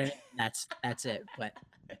 You know what I mean? That's it. But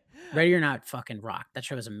Ready or Not fucking rock. That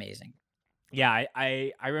show was amazing. Yeah,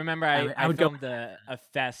 I remember I I would go filmed a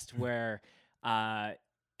fest where uh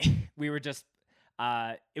we were just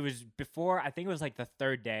It was before, I think it was like the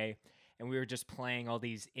third day, and we were just playing all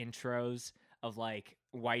these intros of like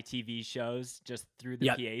YTV shows just through the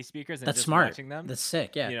Yep. PA speakers and That's just smart. watching them. That's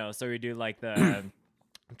sick. Yeah. You know, so we do like the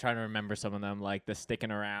I'm trying to remember some of them, like the sticking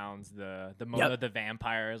arounds, the Mono Yep. the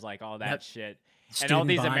Vampires, like all that Yep. shit. And Student all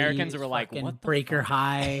these Body, Americans were like, fucking "What the Breaker fuck?"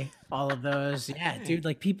 High, all of those. Yeah, dude.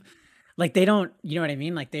 Like people, like they don't. You know what I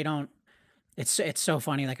mean? Like they don't. It's so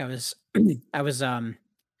funny. Like I was, I was I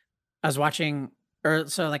was watching, or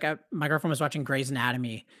so like my girlfriend was watching Grey's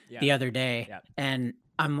Anatomy Yeah, the other day, yeah. and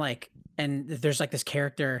I'm like, and there's like this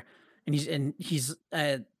character, and he's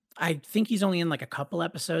I think he's only in like a couple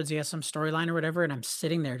episodes. He has some storyline or whatever, and I'm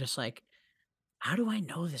sitting there just like, how do I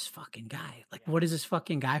know this fucking guy? Like, Yeah. what is this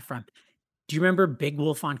fucking guy from? Do you remember Big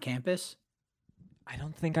Wolf on Campus? I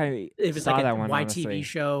don't think I It was saw like a that one. YTV Honestly.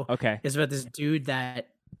 show. Okay. It's about this dude that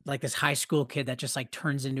like this high school kid that just like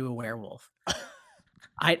turns into a werewolf.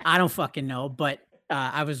 I don't fucking know, but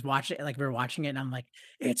I was watching like we were watching it and I'm like,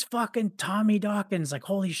 it's fucking Tommy Dawkins. Like,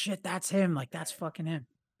 holy shit, that's him. Like, that's fucking him.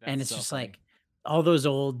 And That's it's so just funny. like all those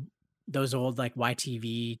old like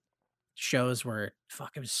YTV shows were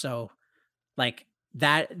fuck, it was so like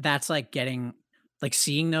that's like getting like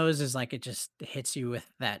seeing those is like it just hits you with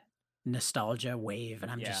that nostalgia wave.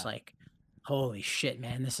 And I'm just Yeah. like, holy shit,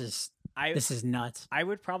 man, this I is nuts. I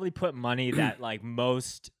would probably put money that like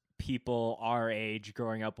most people our age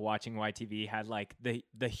growing up watching YTV had like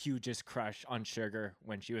the hugest crush on Sugar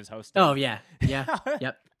when she was hosting. Oh yeah. Yeah.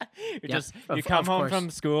 Yep. You Yep, just you of come home course. from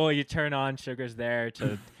school, you turn on Sugar's there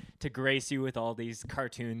to grace you with all these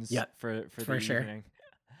cartoons Yep, for for the sure. evening.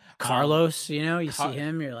 Carlos, you know, you Car- see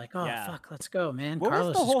him, you're like, oh yeah. fuck, let's go, man. What Carlos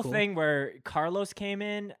was the is whole cool. thing where Carlos came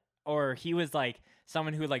in, or he was like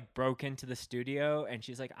someone who like broke into the studio, and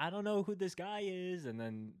she's like, I don't know who this guy is, and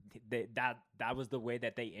then that was the way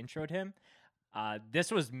that they introed him.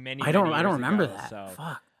 This was many. I don't many years remember ago, that. So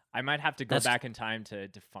Fuck. I might have to go That's back in time to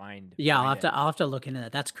find. Yeah, find it. I'll have to look into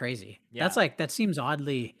that. That's crazy. That's Yeah. like that seems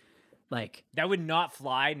oddly like That would not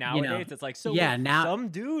fly nowadays. know, It's like, so yeah, now some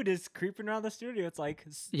dude is creeping around the studio. It's like,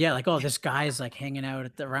 yeah, like, oh, this guy's like hanging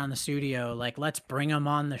out around the studio. Like, let's bring him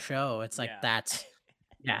on the show. It's like Yeah. that's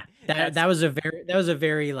yeah. That's- That was a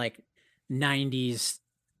very like 90s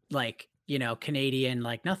like, you know, Canadian,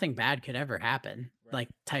 like nothing bad could ever happen, Right. like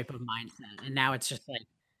type of mindset. And now it's just like,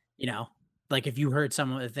 you know, like if they heard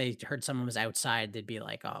someone was outside, they'd be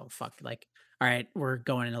like, oh fuck, like, all right, we're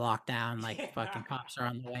going into lockdown, like fucking cops are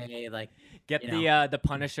on the way, like get you know. the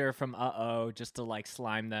Punisher from just to like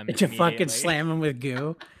slime them. To fucking immediately. slam him with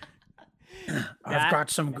goo. I've That- got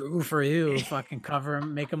some goo for you. Fucking cover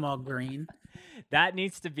him, make them all green. That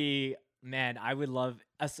needs to be, man. I would love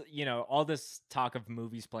us, you know, all this talk of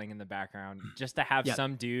movies playing in the background, just to have Yep.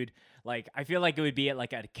 some dude like, I feel like it would be at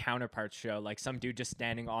like a counterpart show, like some dude just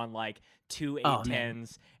standing on like two Oh, man.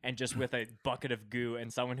 810s and just with a bucket of goo,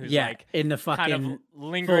 and someone who's Yeah, like in the fucking kind of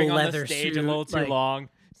lingering full on the leather stage a suit, little too like- long,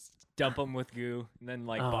 dump him with goo, and then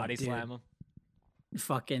like Oh, body dude. slam him.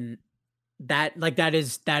 fucking that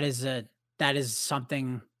is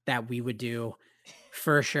something that we would do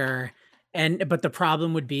for sure. But the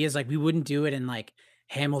problem would be is like we wouldn't do it in like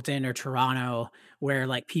Hamilton or Toronto where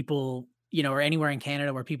like people, you know, or anywhere in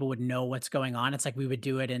Canada where people would know what's going on. It's like we would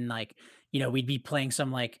do it in like, you know, we'd be playing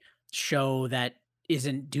some like show that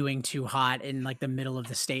isn't doing too hot in like the middle of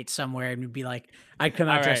the state somewhere, and we'd be like, I'd come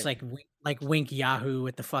out All dressed right. like Wink Yahoo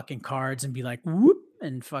with the fucking cards and be like whoop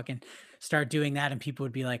and fucking start doing that, and people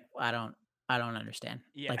would be like, I don't understand.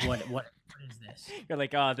 Yeah. Like what is this? You're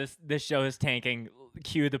like, oh, this show is tanking.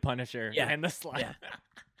 Cue the Punisher Yeah, and the slime. yeah.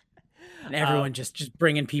 And everyone just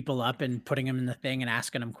bringing people up and putting them in the thing and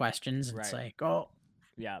asking them questions. It's Right. like, oh,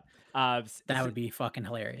 Yeah. that would be fucking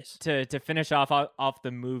hilarious. To finish off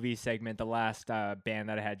the movie segment, the last band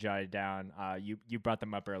that I had jotted down, you brought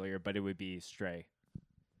them up earlier, but it would be Stray.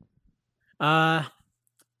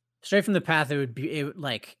 Straight from the Path,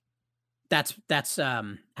 like that's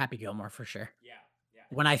Happy Gilmore for sure. Yeah.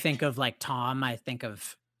 When I think of like Tom, I think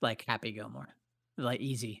of like Happy Gilmore, like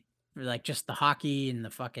easy, like just the hockey and the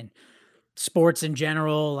fucking sports in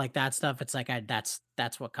general, like that stuff. It's like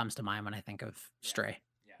that's what comes to mind when I think of Stray.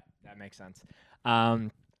 Yeah, that makes sense.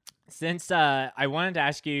 Since I wanted to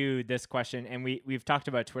ask you this question, and we've talked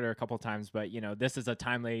about Twitter a couple times, but you know, this is a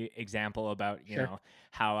timely example about Sure. know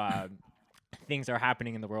how things are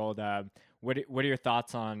happening in the world. What are your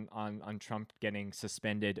thoughts on Trump getting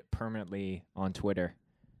suspended permanently on Twitter?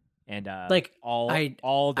 And Like, all I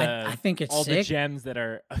the I think it's all the sick. gems that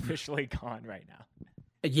are officially gone right now.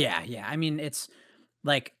 Yeah. I mean, it's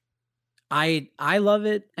like I love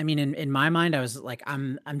it. I mean, in my mind, I was like,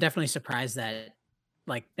 I'm definitely surprised that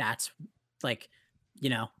like that's like, you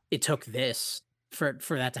know, it took this for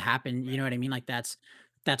that to happen. You know what I mean? Like that's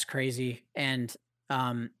crazy. And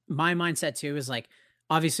my mindset too is like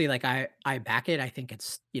obviously like I back it. I think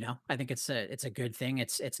it's, I think it's a good thing.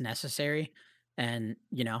 It's necessary. And,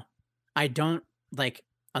 I don't like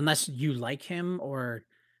unless you like him or,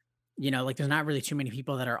 like there's not really too many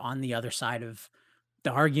people that are on the other side of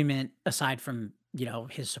the argument aside from,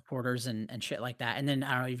 his supporters and shit like that. And then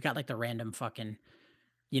I don't know, you've got like the random fucking,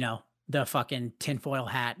 the fucking tinfoil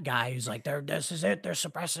hat guy who's like, this is it. They're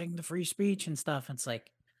suppressing the free speech and stuff. It's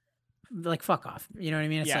like fuck off. You know what I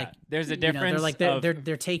mean? It's Yeah, like, there's a they're difference like they're of they're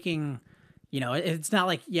they're taking, it's not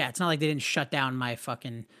like it's not like they didn't shut down my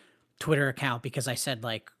fucking Twitter account because I said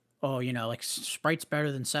like, oh, like Sprite's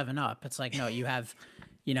better than 7 Up. It's like, no, you have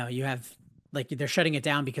like they're shutting it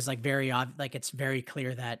down because like like it's very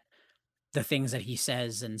clear that the things that he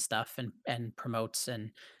says and stuff and promotes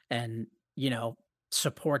and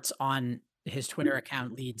supports on his Twitter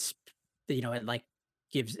account leads, it like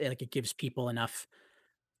it gives people enough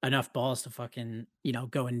balls to fucking,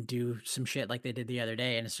 go and do some shit like they did the other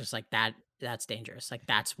day. And it's just like that's dangerous. Like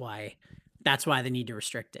that's why they need to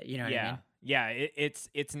restrict it. You know what I Yeah, mean? yeah.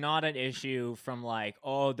 It's not an issue from like,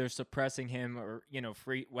 oh, they're suppressing him, or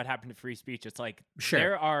free. What happened to free speech? It's like Sure.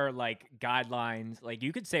 there are like guidelines. Like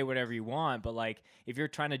you could say whatever you want, but like if you're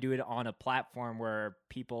trying to do it on a platform where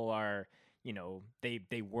people are,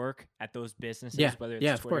 they work at those businesses, Yeah. whether it's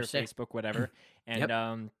Yeah, of Twitter, course. Yeah. Facebook, whatever, and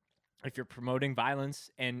Yep. if you're promoting violence,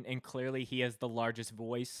 and clearly he has the largest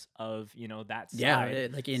voice of that Yeah.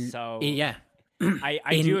 side, Like so yeah. I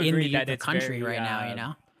in do in agree the that the it's country very right now, you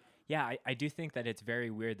know? yeah, I do think that it's very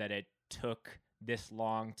weird that it took this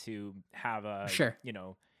long to have a, Sure.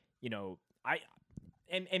 I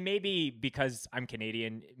and maybe because I'm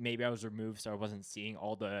Canadian, maybe I was removed, so I wasn't seeing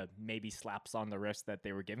all the maybe slaps on the wrist that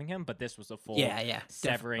they were giving him, but this was a full Yeah, yeah,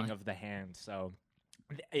 severing definitely. of the hand. So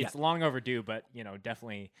Yeah. it's long overdue, but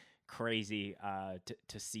definitely crazy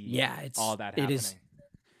to see Yeah, all that it is. happening.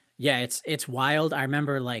 Yeah, it's wild. I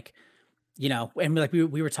remember like, and like we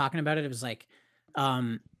were talking about it. It was like,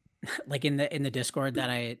 um, like in the Discord that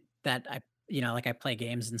I like I play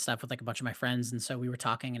games and stuff with like a bunch of my friends, and so we were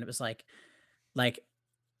talking, and it was like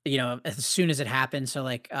as soon as it happened. So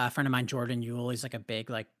like a friend of mine, Jordan Yule, he's like a big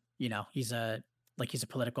like he's a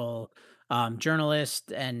political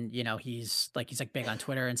journalist, and he's like big on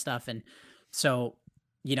Twitter and stuff, and so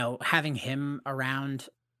having him around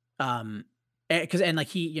because and like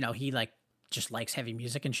he like just likes heavy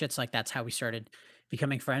music and shit. So like that's how we started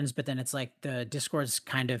becoming friends. But then it's like the Discord's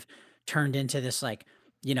kind of turned into this like,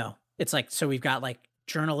 it's like so we've got like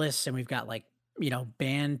journalists and we've got like,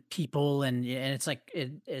 band people and it's like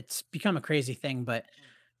it's become a crazy thing. But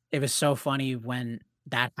it was so funny when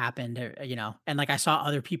that happened, and like I saw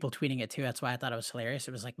other people tweeting it too. That's why I thought it was hilarious.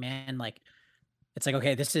 It was like, man, like it's like,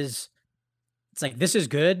 okay, this is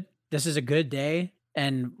good. This is a good day,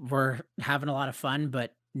 and we're having a lot of fun,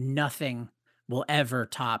 but nothing will ever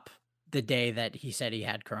top the day that he said he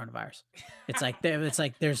had coronavirus. It's like there's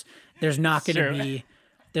not gonna Sure. be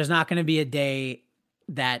there's not gonna be a day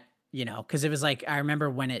that, because it was like I remember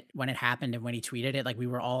when it happened and when he tweeted it, like we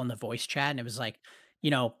were all in the voice chat and it was like,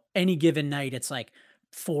 any given night, it's like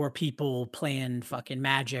 4 people playing fucking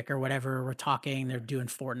Magic or whatever. We're talking, they're doing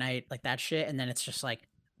Fortnite, like that shit. And then it's just like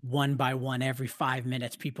one by one every 5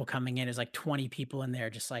 minutes, people coming in. Is like 20 people in there,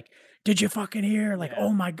 just like, did you fucking hear? Like, Yeah. oh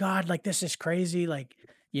my God, like this is crazy. Like,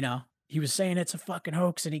 he was saying it's a fucking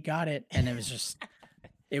hoax and he got it. And it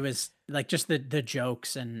was like just the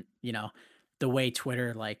jokes and the way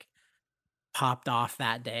Twitter like popped off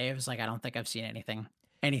that day. It was like I don't think I've seen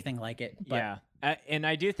anything like it. But Yeah. And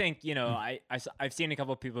I do think, I've seen a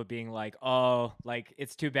couple of people being like, oh, like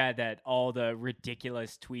it's too bad that all the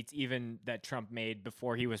ridiculous tweets, even that Trump made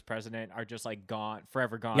before he was president, are just like gone,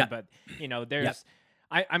 forever gone. yep, But, yep. there's,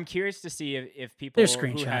 I'm curious to see if There's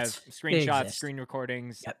people who have screenshots. They screenshots, exist. screen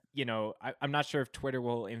recordings, Yep. I'm not sure if Twitter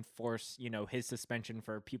will enforce, his suspension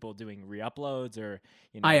for people doing re-uploads or,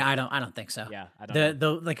 I don't think so. yeah, I don't know. The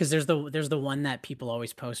like because there's the one that people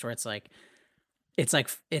always post where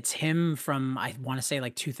it's him from I want to say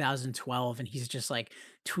like 2012, and he's just like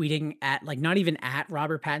tweeting at like not even at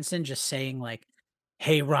Robert Pattinson, just saying like,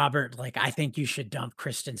 "Hey Robert, like I think you should dump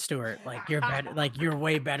Kristen Stewart. Like you're better, like you're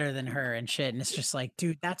way better than her and shit." And it's just like,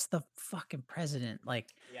 dude, that's the fucking president. Like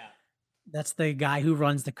Yeah. that's the guy who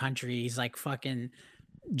runs the country. He's like fucking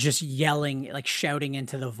just yelling, like shouting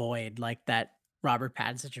into the void, like that Robert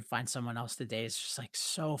Pattinson should find someone else to date. It's just like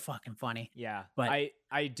so fucking funny. Yeah, But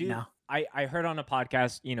I do. no. I heard on a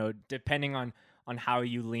podcast, depending on how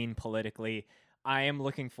you lean politically, I am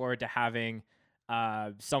looking forward to having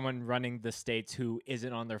someone running the states who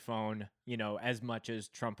isn't on their phone, as much as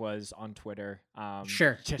Trump was on Twitter.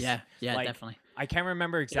 Sure. Just Yeah. Yeah, like definitely. I can't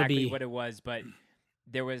remember It'll exactly be what it was, but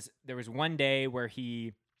there was one day where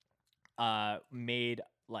he made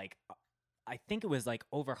like I think it was like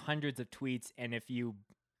over hundreds of tweets, and if you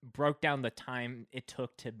broke down the time it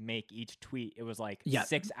took to make each tweet, it was like yeah.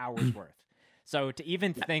 6 hours worth. So to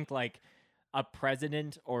even Yeah. think like a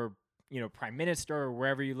president or prime minister or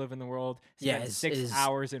wherever you live in the world Yeah, spent is 6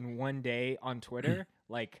 hours in one day on Twitter,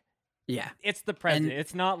 like yeah. it's the And president.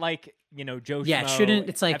 It's not like Joe yeah, it Schmo shouldn't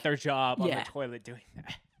it's at like their job on the yeah, toilet doing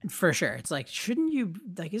that. for sure. It's like, shouldn't you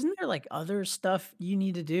like isn't there like other stuff you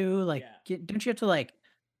need to do? Like Yeah. don't you have to like,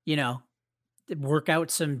 you know, work out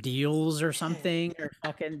some deals or something or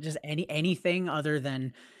fucking just anything other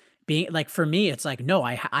than being like for me it's like no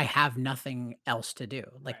I have nothing else to do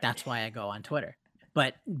like Right. that's why I go on Twitter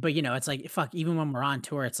but it's like fuck even when we're on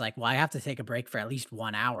tour it's like well I have to take a break for at least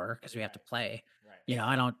 1 hour because we have to Right. play Right.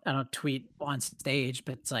 I don't tweet on stage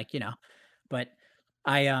but it's like but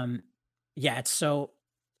I yeah it's so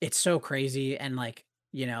crazy and like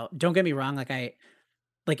don't get me wrong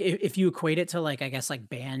like if you equate it to like I guess like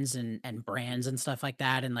bands and brands and stuff like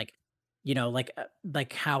that and like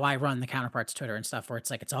how I run the counterparts Twitter and stuff where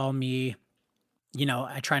it's like it's all me.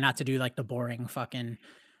 I try not to do like the boring fucking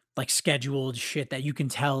like scheduled shit that you can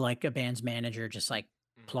tell like a band's manager just like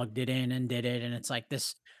Mhm. plugged it in and did it and it's like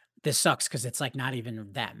this sucks because it's like not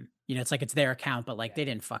even them. It's like it's their account but like Yeah. they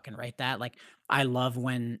didn't fucking write that. Like I love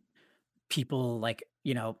when people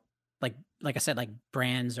like I said, like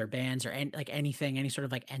brands or bands or like anything, any sort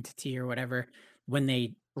of like entity or whatever, when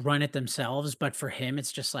they run it themselves. But for him,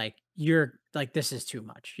 it's just like you're like this is too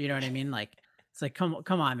much. You know what I mean? Like it's like come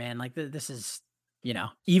on, man. Like this is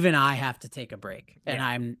even I have to take a break,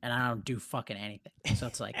 and Yeah. I don't do fucking anything. So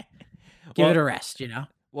it's like give it Well, a rest.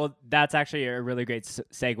 well, that's actually a really great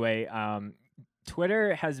segue.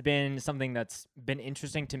 Twitter has been something that's been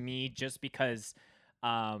interesting to me just because,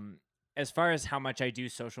 as far as how much I do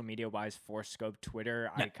social media wise for Scope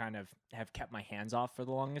Twitter, Yeah, I kind of have kept my hands off for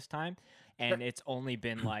the longest time. sure. And it's only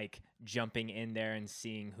been like jumping in there and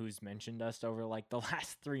seeing who's mentioned us over like the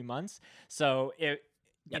last 3 months. So Yep.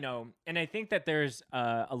 and I think that there's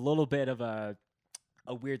a little bit of a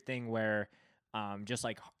weird thing where just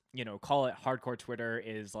like call it hardcore Twitter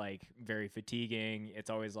is like very fatiguing. It's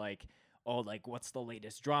always like, oh, like what's the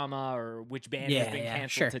latest drama or which band has Yeah, been yeah,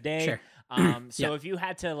 canceled sure, today. sure. So Yep. if you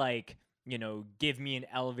had to like give me an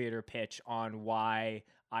elevator pitch on why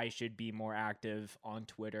I should be more active on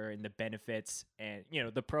Twitter and the benefits and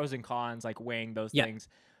the pros and cons, like weighing those Yep. things,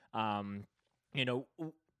 um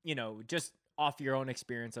just off your own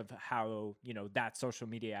experience of how that social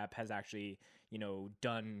media app has actually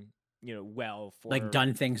done well Like for.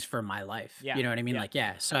 done things for my life. Yeah, You know what I mean? yeah, Like,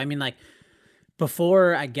 yeah. So I mean, like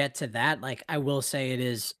before I get to that, like I will say it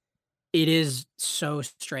is so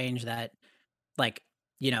strange that like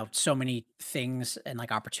so many things and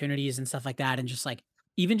like opportunities and stuff like that and just like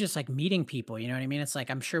even just like meeting people, you know what I mean? It's like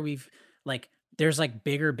I'm sure we've like there's like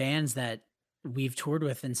bigger bands that we've toured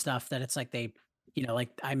with and stuff that it's like they like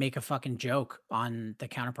I make a fucking joke on the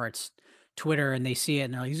counterparts Twitter and they see it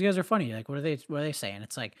and they're like these guys are funny, like what are they saying?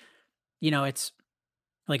 It's like it's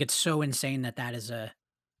like it's so insane that that is a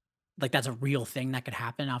like, that's a real thing that could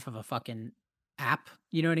happen off of a fucking app,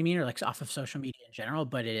 you know what I mean? Or, like, off of social media in general,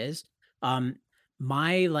 but it is. Um,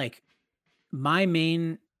 my, like my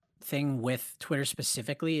main thing with Twitter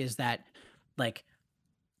specifically is that, like,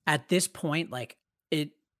 at this point, like,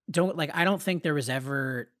 it don't like, I don't think there was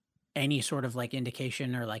ever any sort of, like,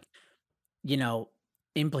 indication or, like, you know,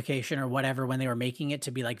 implication or whatever when they were making it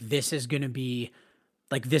to be like, this is gonna be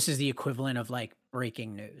like, this is the equivalent of, like,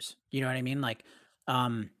 breaking news. You know what I mean? Like,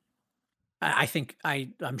 um I think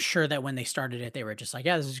I'm sure that when they started it, they were just like,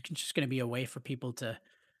 yeah, this is just going to be a way for people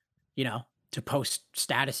you know, to post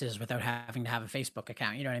statuses without having to have a Facebook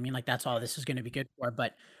account. You know what I mean? Like that's all right, this is going to be good for.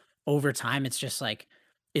 But over time, it's just like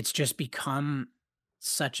it's just become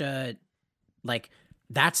such a like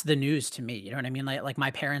that's the news to me. You know what I mean? Like my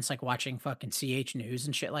parents like watching fucking CH News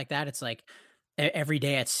and shit like that. It's like every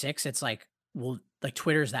day at 6, it's like well, like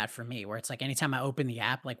Twitter's that for me, where it's like anytime I open the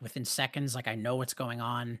app, like within seconds, like I know what's going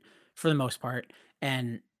on for the most part.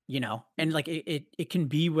 And and like it can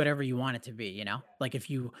be whatever you want it to be. yeah, Like if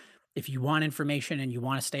you want information and you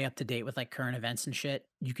want to stay up to date with like current events and shit,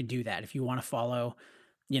 you can do that. If you want to follow,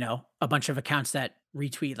 a bunch of accounts that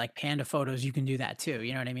retweet like panda photos, you can do that too.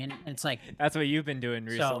 You know what I mean? And it's like that's what you've been doing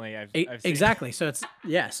so recently. I've seen. exactly. So it's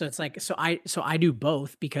yeah. So it's like so I do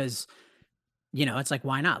both because it's like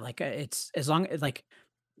why not? Like it's as long like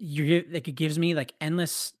like it gives me like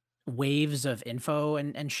endless waves of info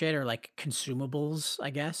and shit, or like consumables, I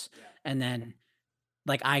guess. Yeah. And then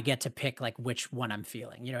like I get to pick like which one I'm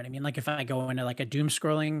feeling. You know what I mean? Like if I go into like a doom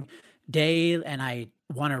scrolling day and I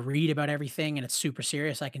want to read about everything and it's super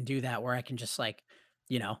serious, I can do that, where I can just like,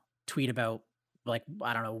 you know, tweet about like,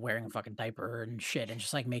 I don't know, wearing a fucking diaper and shit, and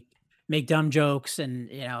just like make dumb jokes, and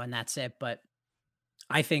and that's it. But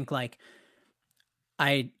I think like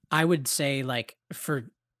I would say like for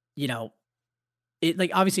you know it,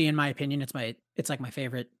 like, obviously, in my opinion, it's like my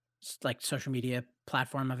favorite like social media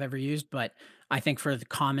platform I've ever used. But I think for the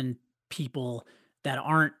common people that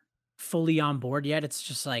aren't fully on board yet, it's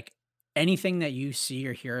just like anything that you see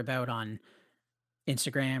or hear about on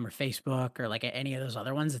Instagram or Facebook or like any of those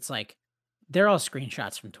other ones, it's like they're all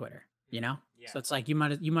screenshots from Twitter, you know? Yeah. So it's like you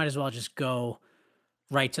might as well just go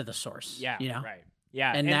right to the source, Yeah. you know? Right.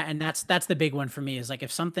 Yeah. And And that's the big one for me, is like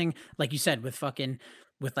if something like you said with fucking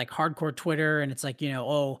with like hardcore Twitter, and it's like,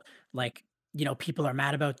 oh, like, people are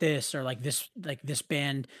mad about this, or like this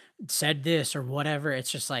band said this or whatever.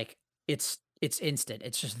 It's just like it's instant.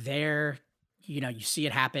 It's just there. You see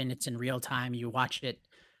it happen. It's in real time. You watch it,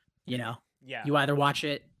 you know. yeah. You either watch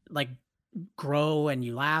it like grow and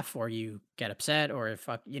you laugh, or you get upset, or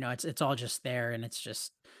fuck, it's all just there. And it's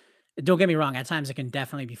just, don't get me wrong, at times it can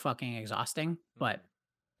definitely be fucking exhausting, but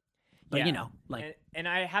Yeah. like, And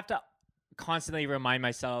I have to constantly remind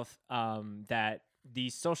myself that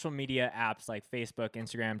these social media apps like Facebook,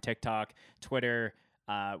 Instagram, TikTok, Twitter,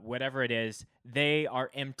 whatever it is, they are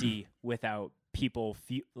empty without people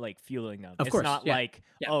like fueling them. of It's course, not yeah, like,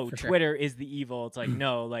 yeah, oh, for sure. Twitter is the evil. It's like,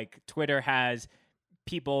 no, like Twitter has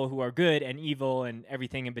people who are good and evil and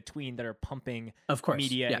everything in between that are pumping Of course,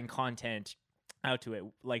 media yeah, and content out to it.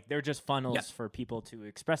 Like they're just yeah, funnels for people to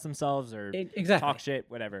express themselves or talk exactly. shit,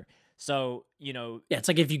 whatever. So, Yeah, it's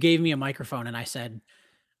like if you gave me a microphone and I said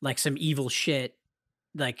like some evil shit,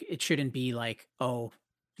 like it shouldn't be like, oh,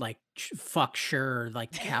 like fuck sure,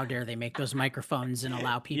 like how dare they make those microphones and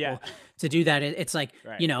allow yeah, people to do that? It's like,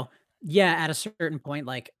 right. yeah, at a certain point,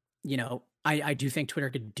 like, I do think Twitter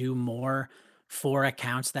could do more for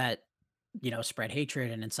accounts that spread hatred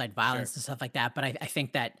and incite Sure. violence and stuff like that. But I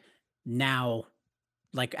think that now,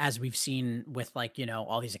 like as we've seen with like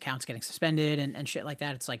all these accounts getting suspended and shit like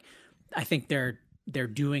that, it's like I think they're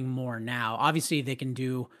doing more now. Obviously they can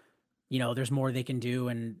do, there's more they can do.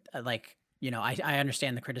 And like, I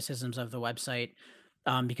understand the criticisms of the website,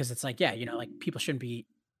 because it's like, yeah, like people shouldn't be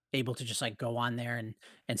able to just like go on there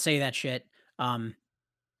and say that shit. um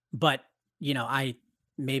but I,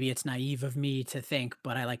 maybe it's naive of me to think,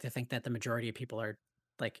 but I like to think that the majority of people are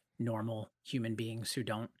like normal human beings who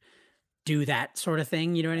don't do that sort of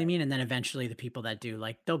thing, you know what I Right. mean? And then eventually the people that do,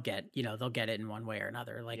 like, they'll get it in one way or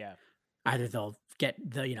another. Like Yeah. either they'll get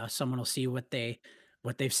someone will see what they've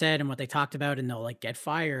said and what they talked about, and they'll like get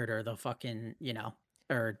fired, or they'll fucking,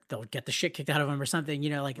 or they'll get the shit kicked out of them or something,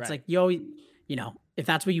 like it's Right. like you always, if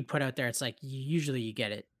that's what you put out there, it's like usually you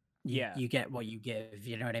get it. You Yeah. you get what you give,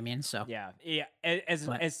 you know what I mean? So, Yeah. Yeah. As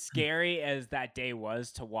but as scary as that day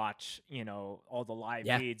was to watch, all the live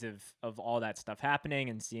yeah. feeds of all that stuff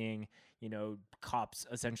happening and seeing, cops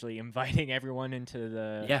essentially inviting everyone into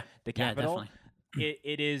Yeah. the Yeah, Capitol. definitely.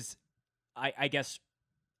 It is, I guess,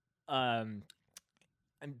 um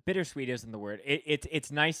and bittersweet isn't the word.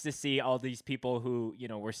 It's nice to see all these people who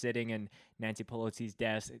were sitting in Nancy Pelosi's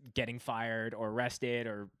desk getting fired or arrested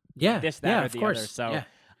or Yeah. this, that, Yeah, or of the other. course. So Yeah.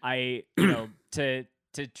 I, to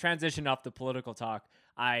transition off the political talk,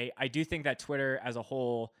 I do think that Twitter as a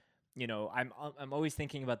whole, I'm always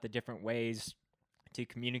thinking about the different ways to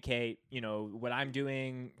communicate, what I'm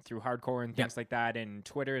doing through hardcore and Yep. things like that. And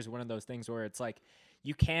Twitter is one of those things where it's like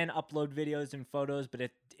you can upload videos and photos, but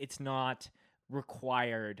it's not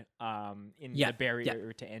required in Yeah. the Yeah.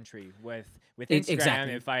 barrier to entry with Instagram.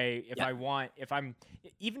 Exactly. If Yeah. I want, if I'm,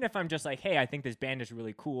 even if I'm just like, hey, I think this band is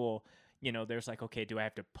really cool, there's like, okay, do I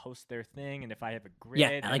have to post their thing? And if I have a Yeah,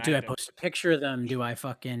 grid, then like, I do I have to, post a picture of them? Do I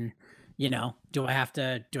fucking, do I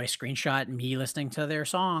screenshot me listening to their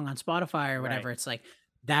song on Spotify or right. whatever? It's like,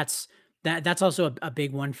 that's that's also a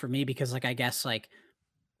big one for me, because like, I guess like,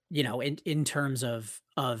 in terms of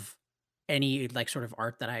any like sort of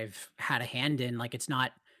art that I've had a hand in, like it's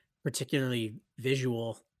not particularly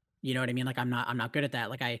visual. You know what I mean? Like I'm not good at that.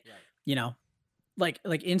 Like Right. you know, like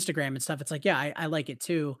Instagram and stuff, it's like, yeah, I like it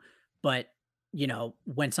too, but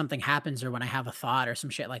when something happens or when I have a thought or some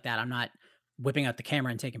shit like that, I'm not whipping out the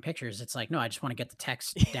camera and taking pictures. It's like, no, I just want to get the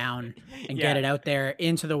text down and get Yeah. it out there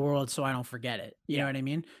into the world so I don't forget it. You know Yeah. what I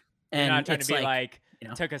mean? You're not And trying to it's be like,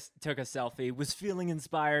 like, took a selfie, was feeling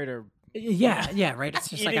inspired or yeah, yeah, right. It's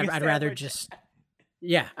just like eating a I'd rather sandwich. just,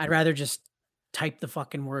 yeah, I'd rather just type the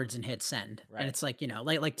fucking words and hit send. And Right. it's like,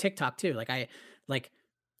 like TikTok too. Like,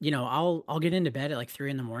 I'll get into bed at like 3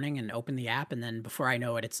 in the morning and open the app, and then before I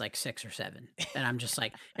know it, it's like 6 or 7. And I'm just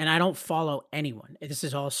like, and I don't follow anyone. This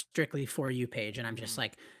is all strictly for you page, and I'm just Mhm.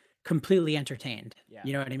 like completely entertained. Yeah.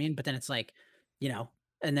 You know what I mean? But then it's like, you know,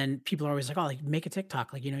 and then people are always like, "Oh, like make a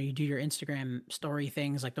TikTok, like, you do your Instagram story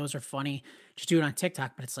things, like those are funny. Just do it on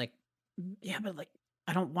TikTok." But it's like, yeah, but like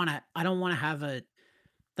I don't wanna have a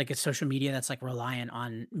social media that's like reliant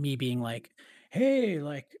on me being like, "Hey,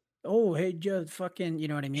 like, oh, hey, just fucking," you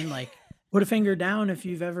know what I mean? Like, put a finger down if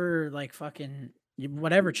you've ever like fucking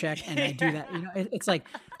whatever check, and I do that. It's like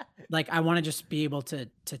I want to just be able to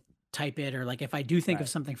type it, or like if I do think of Right.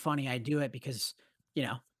 something funny, I do it because, you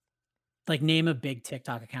know, like name a big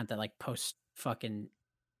TikTok account that like posts fucking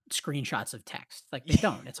screenshots of text. Like they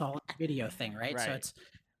don't. It's all a video thing, right? So Right. it's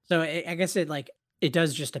so I guess it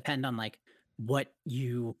does just depend on like what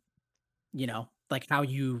like how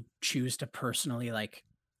you choose to personally like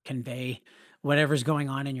convey whatever's going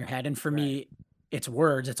on in your head. And for Right. me, it's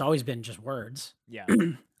words. It's always been just words. Yeah.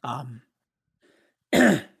 um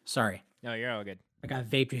sorry. No, you're all good. I got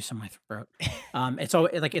vape juice in my throat.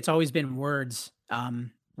 It's always been words.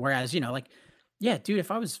 Whereas, like, yeah, dude,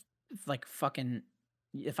 if I was like fucking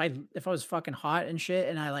if I was fucking hot and shit,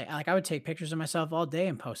 and I would take pictures of myself all day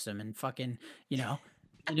and post them, and fucking, you know,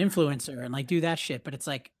 an influencer, and like do that shit. But it's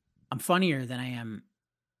like I'm funnier than I am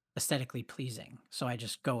aesthetically pleasing. So I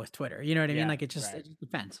just go with Twitter. You know what I mean? Yeah. Like Right. it just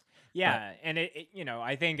depends. But Yeah, and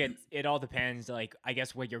I think it all depends. Like, I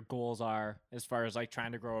guess what your goals are as far as like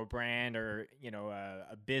trying to grow a brand or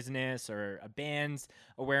a business or a band's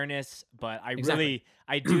awareness. But exactly.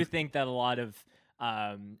 I do think that a lot of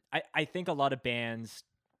I think a lot of bands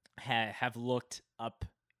have looked up.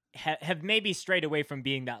 Have maybe strayed away from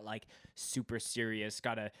being that like super serious,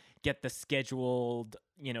 gotta get the scheduled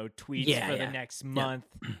tweets Yeah, for the yeah. next Yep. month,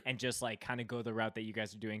 and just like kind of go the route that you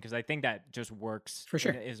guys are doing, because I think that just works For and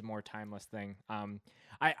sure. is a more timeless thing. I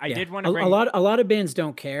Yeah. did want to A bring. lot of bands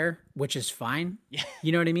don't care, which is fine. Yeah,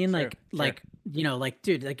 You know what I mean? true, true, Like,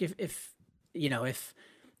 dude, like if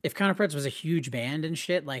Counterparts was a huge band and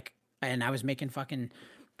shit, like, and I was making fucking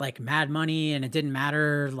like mad money, and it didn't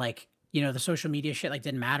matter, like, the social media shit like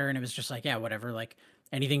didn't matter, and it was just like, yeah, whatever, like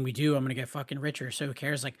anything we do, I'm gonna get fucking richer. So who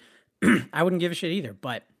cares? Like, I wouldn't give a shit either.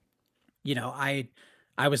 But you know, I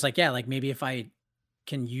I was like, yeah, like maybe if I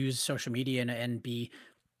can use social media and be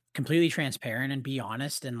completely transparent and be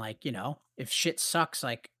honest, and like, if shit sucks,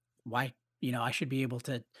 like, why, I should be able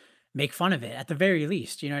to make fun of it at the very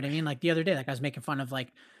least. You know what I mean? Like the other day, like I was making fun of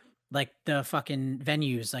like the fucking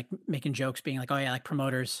venues, like making jokes, being like, oh yeah, like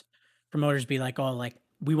promoters be like, oh, like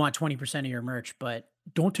we want 20% of your merch, but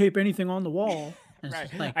don't tape anything on the wall. And it's right.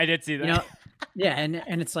 just like, I did see you that. know, yeah,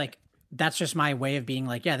 and it's like that's just my way of being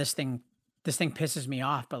like, yeah, this thing pisses me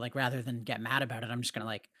off, but like rather than get mad about it, I'm just gonna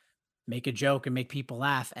like make a joke and make people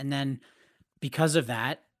laugh. And then because of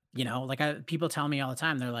that, like people tell me all the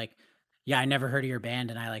time, they're like, "Yeah, I never heard of your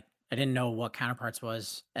band," and I didn't know what Counterparts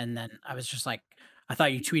was, and then I was just like, "I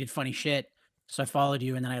thought you tweeted funny shit, so I followed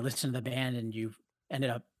you, and then I listened to the band, and you ended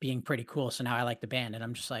up being pretty cool, so now I like the band," and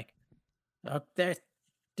I'm just like, "Oh,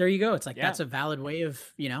 there you go." It's like Yeah, that's a valid way of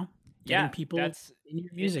getting yeah. people That's in your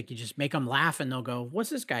it. music. You just make them laugh, and they'll go, "What's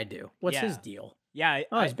this guy do? What's his Yeah. deal? Yeah,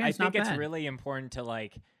 Oh, his I band's think not it's bad." really important to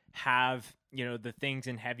like have the things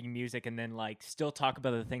in heavy music, and then like still talk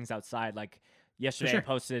about the things outside. Like For yesterday, I sure.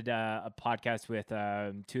 posted a podcast with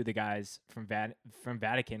two of the guys from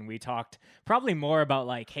Vatican. We talked probably more about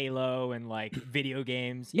like Halo and like video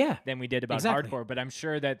games Yeah, than we did about exactly. hardcore. But I'm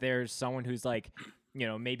sure that there's someone who's like,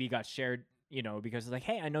 maybe got shared. Because it's like,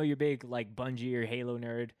 hey, I know you're big like Bungie or Halo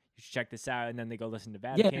nerd. You should check this out, and then they go listen to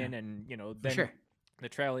Yeah, Vatican, and for then sure. the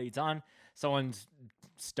trail leads on. Someone's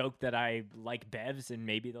stoked that I like Bevs, and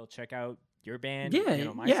maybe they'll check out your band,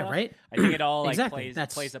 Yeah, my yeah, stuff. right? I think it all like Exactly, plays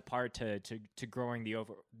that's a part to growing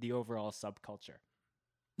the overall subculture.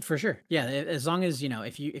 for sure. Yeah, as long as,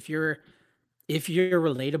 if you're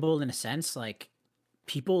relatable in a sense, like,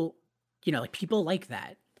 people, like, people like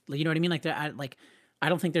that. Like, you know what I mean? Like, I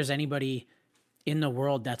don't think there's anybody in the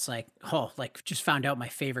world that's like, "Oh, like, just found out my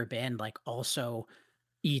favorite band, like, also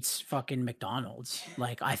eats fucking McDonald's."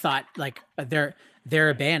 Like, I thought, like, they're a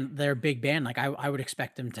Right. band, they're a big band, like, I would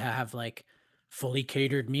expect them to have, like, fully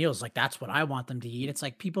catered meals, like, that's what I want them to eat. It's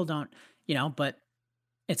like people don't, but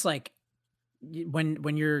it's like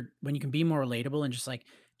when you can be more relatable and just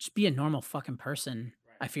be a normal fucking person.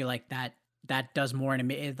 Right. I feel like that does more,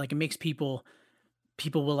 and it makes people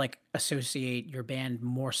will like associate your band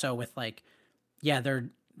more so with like, yeah,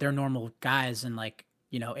 they're normal guys, and like,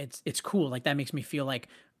 it's cool. Like that makes me feel like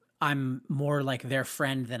I'm more like their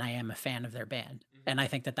friend than I am a fan of their band. Mhm. And I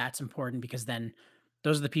think that that's important because then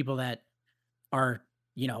those are the people that are,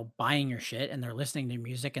 buying your shit and they're listening to your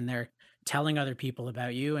music and they're telling other people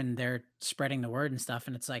about you and they're spreading the word and stuff.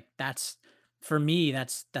 And it's like that's for me,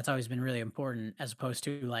 that's always been really important as opposed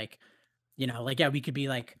to like, like yeah, we could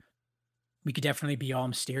definitely be all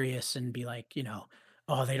mysterious and be like,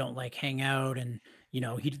 oh, they don't like hang out and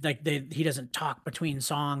he doesn't talk between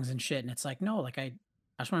songs and shit. And it's like, no, like I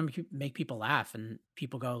just want to make people laugh and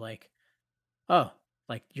people go like, oh,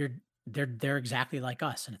 like they're exactly like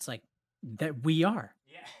us. And it's like that we are.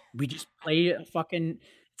 Yeah. We just played a fucking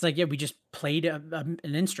it's like, yeah, we just played an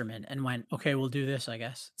instrument and went, okay, we'll do this, I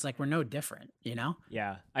guess. It's like we're no different, you know?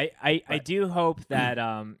 Yeah, I But do hope that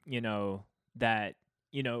that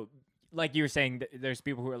you know like you were saying there's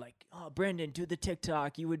people who are like, oh, Brendan, do the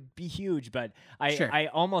TikTok, you would be huge. But sure. I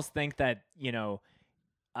almost think that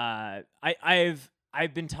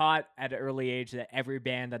I've been taught at an early age that every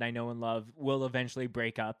band that I know and love will eventually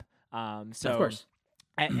break up. Of So course.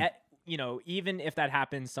 even if that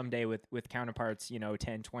happens someday with counterparts,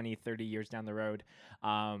 10, 20, 30 years down the road,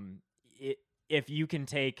 um, if you can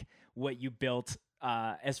take what you built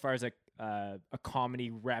as far as a comedy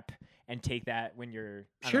rep and take that when you're,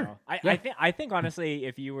 I don't Sure. know. Yeah. I think honestly,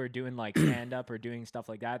 if you were doing like stand up or doing stuff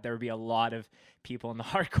like that, there would be a lot of people in the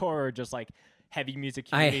hardcore or just like heavy music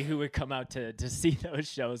community I who would come out to see those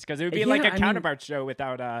shows, because it would be like yeah, a I mean, counterpart show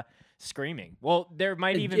without screaming. Well, there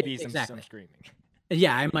might even yeah, be some exactly. screaming.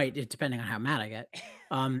 Yeah, I might, depending on how mad I get.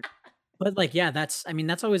 Um, but like, yeah, I mean,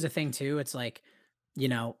 that's always a thing too. It's like, you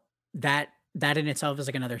know, that in itself is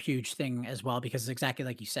like another huge thing as well, because it's exactly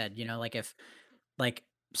like you said, like if like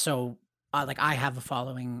so like I have a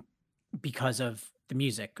following because of the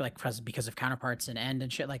music, like because of counterparts and end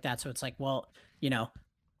and shit like that. So it's like, well, you know,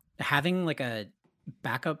 having like a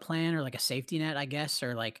backup plan or like a safety net, I guess,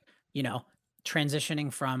 or like, you know,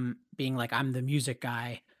 transitioning from being like I'm the music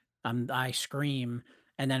guy, I scream,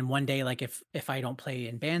 and then one day like if I don't play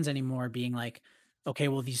in bands anymore, being like, okay,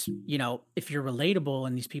 well these, if you're relatable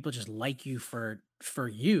and these people just like you for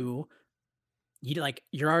you like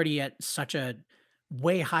you're already at such a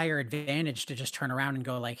way higher advantage to just turn around and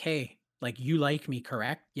go like, hey, like you like me,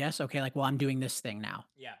 correct? Yes, okay, like well I'm doing this thing now,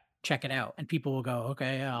 Yeah. check it out, and people will go,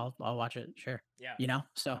 "Okay, yeah, I'll watch it, sure." Yeah.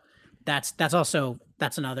 So that's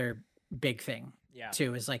another big thing Yeah.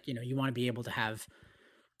 too, is like, you wanna be able to have,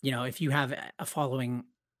 if you have a following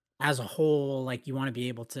as a whole, like, you wanna be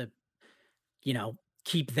able to, you know,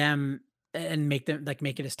 keep them and make them like,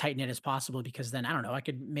 make it as tight knit as possible because then, I don't know, I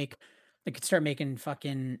could start making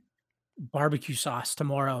fucking barbecue sauce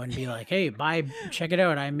tomorrow and be like, "Hey, check it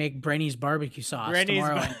out, I make Brenny's barbecue sauce Brenny's.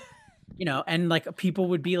 tomorrow," and and like people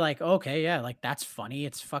would be like, okay, yeah, like that's funny.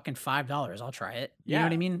 It's fucking $5. I'll try it. You know what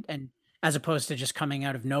I Yeah. mean? And as opposed to just coming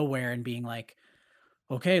out of nowhere and being like,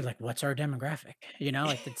 okay, like what's our demographic?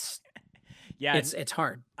 Like Yeah. it's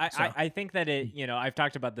hard. So I think that I've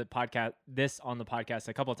talked about this on the podcast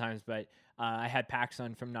a couple of times, but I had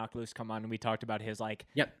Paxson from Knock Loose come on and we talked about his like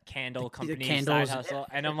yep. candle The company side candles. hustle.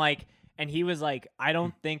 And I'm like, and he was like, I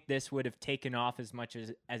don't think this would have taken off as much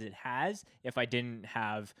as it has if I didn't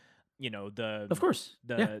have, the Of course.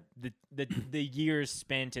 Yeah. the years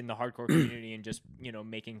spent in the hardcore community and just,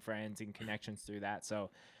 making friends and connections through that. So,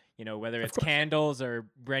 whether Of it's course. candles or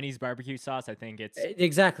Brenny's barbecue sauce, I think it's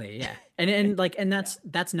Exactly. Yeah. And like and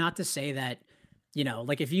that's not to say that,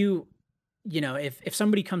 like if you if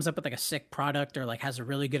somebody comes up with like a sick product or like has a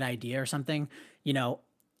really good idea or something,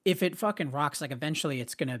 if it fucking rocks, like eventually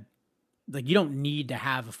it's gonna like you don't need to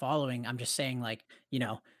have a following. I'm just saying like,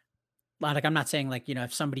 like I'm not saying like,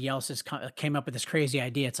 if somebody else came up with this crazy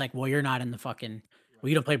idea, it's like, well, you're not in the fucking well,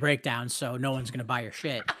 you don't play breakdowns, so no one's gonna buy your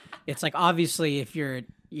shit. It's like obviously if you're,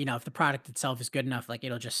 if the product itself is good enough, like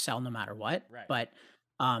it'll just sell no matter what. right. But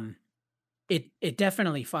um it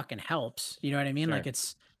definitely fucking helps. You know what I mean? Like Sure.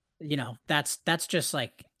 it's, that's just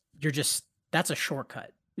like that's a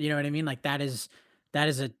shortcut. You know what I mean? Like that is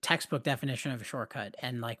a textbook definition of a shortcut.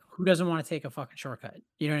 And like who doesn't want to take a fucking shortcut?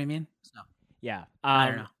 You know what I mean? So Yeah. I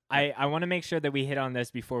don't know. But I want to make sure that we hit on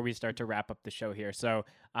this before we start to wrap up the show here. So,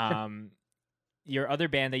 sure. your other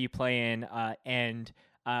band that you play in, and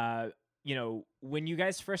when you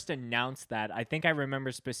guys first announced that, I think I remember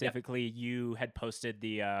Yep. specifically you had posted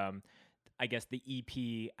the, I guess the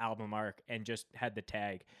EP album art and just had the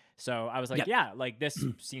tag. So I was like, Yep. yeah, like this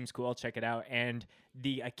seems cool. I'll check it out. And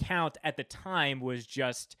the account at the time was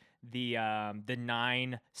just the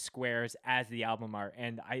 9 squares as the album art,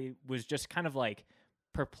 and I was just kind of like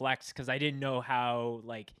perplexed because I didn't know how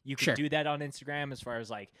like you could Sure. do that on Instagram as far as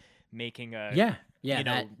like making a Yeah.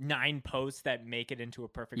 Yeah. 9 posts that make it into a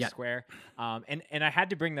perfect Yeah. square. And I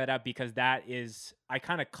had to bring that up because that is, I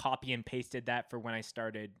kind of copy and pasted that for when I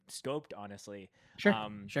started Scoped, honestly. Sure.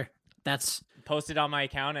 Sure. That's Posted on my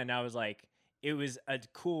account, and I was like, it was a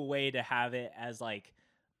cool way to have it as like,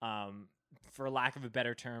 for lack of a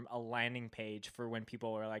better term, a landing page for when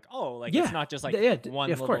people are like, oh, like it's not just like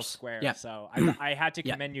one of little course. square. Yeah. So I had to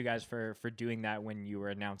commend you guys for doing that when you were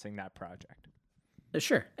announcing that project.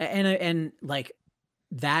 Sure. And like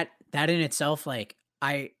that in itself, like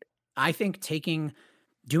I think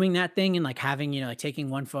doing that thing and like having, like taking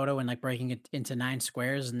one photo and like breaking it into 9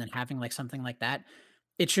 squares and then having like something like that,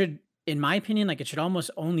 it should, in my opinion, like it should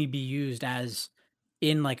almost only be used as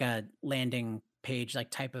in like a landing page, like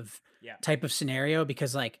type of scenario,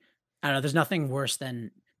 because like, I don't know, there's nothing worse than,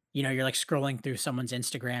 you're like scrolling through someone's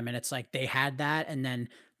Instagram and it's like they had that and then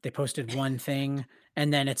they posted one thing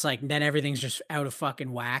and then it's like, then everything's just out of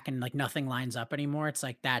fucking whack and like nothing lines up anymore. It's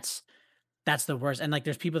like, that's the worst. And like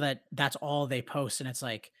there's people that's all they post and it's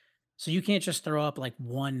like, so you can't just throw up like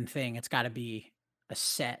one thing. It's got to be a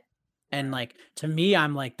set. And like to me,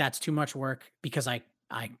 I'm like, that's too much work because I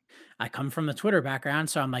come from the Twitter background,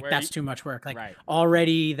 so I'm like, that's too much work. Like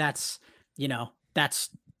already that's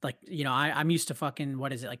like, I'm used to fucking,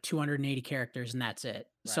 what is it, like 280 characters and that's it.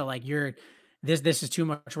 So like this is too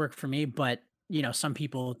much work for me, but some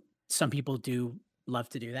people do love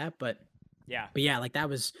to do that, but yeah, like that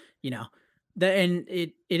was, and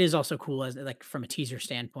it is also cool as like from a teaser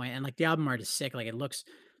standpoint, and like the album art is sick. Like it looks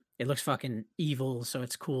fucking evil, so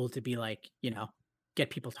it's cool to be like, get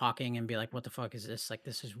people talking and be like, what the fuck is this? Like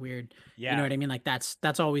this is weird. You know what I mean? Like that's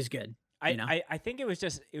always good. I think it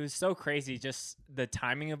was so crazy, just the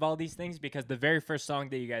timing of all these things, because the very first song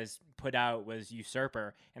that you guys put out was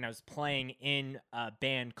Usurper, and I was playing in a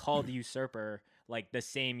band called Usurper like the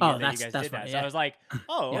same year that you guys did that. So I was like,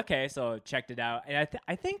 oh, okay. So checked it out. And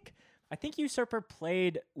I think Usurper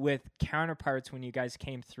played with Counterparts when you guys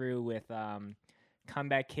came through with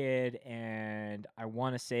Comeback Kid, and I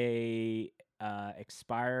want to say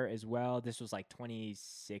Expire as well. This was like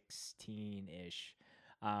 2016-ish.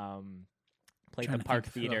 Played the Park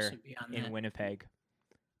Theater in Winnipeg.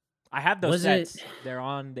 I have those sets. They're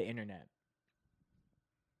on the internet.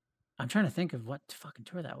 I'm trying to think of what fucking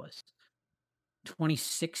tour that was.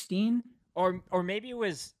 2016? Or maybe it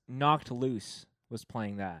was Knocked Loose was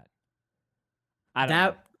playing that. I don't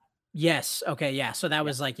know. Yes. Okay. Yeah. So that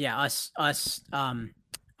was like, us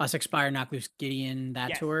Expire, Knocked Loose, Gideon,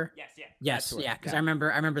 that tour. Yes. Yeah. Because I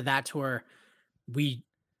remember that tour.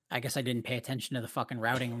 I guess I didn't pay attention to the fucking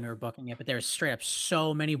routing when we were booking it, but there was straight up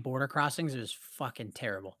so many border crossings. It was fucking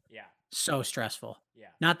terrible. Yeah. So stressful. Yeah.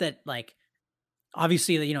 Not that like,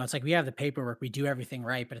 obviously, it's like we have the paperwork, we do everything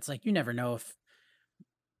right, but it's like you never know if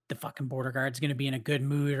the fucking border guard's going to be in a good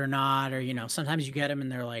mood or not, or sometimes you get them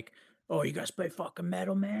and they're like, oh, you guys play fucking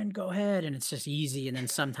metal, man, go ahead, and it's just easy. And then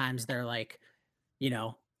sometimes they're like,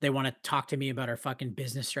 they want to talk to me about our fucking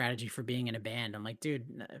business strategy for being in a band. I'm like, dude,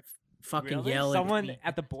 fucking yell. Someone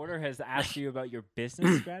at the border has asked you about your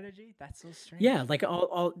business strategy? That's so strange. Yeah, like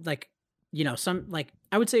all like some, like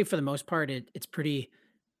I would say for the most part it's pretty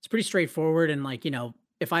straightforward. And like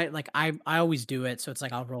if I always do it, so it's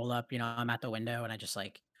like I'll roll up, I'm at the window and I just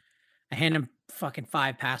like I hand him fucking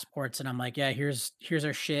 5 passports and I'm like, yeah, here's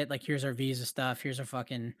our shit, like here's our visa stuff, here's our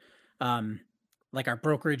fucking like our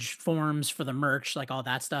brokerage forms for the merch, like all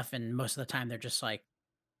that stuff. And most of the time they're just like,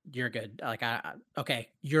 you're good. Like okay,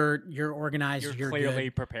 you're organized, you're clearly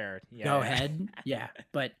good. Prepared. Yeah. Go ahead. Yeah.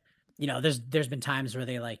 But there's been times where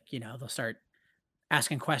they like, they'll start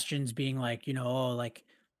asking questions, being like, oh, like,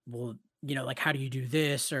 well, like how do you do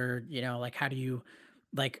this? Or, like how do you,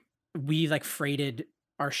 like, we like freighted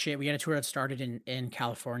our shit. We had a tour that started in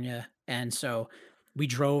California. And so we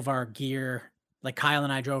drove our gear, like Kyle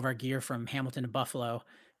and I drove our gear from Hamilton to Buffalo,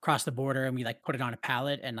 across the border, and we like put it on a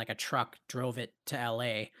pallet and like a truck drove it to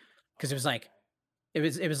LA. Cause it was like,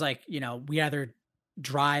 we either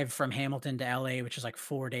drive from Hamilton to LA, which is like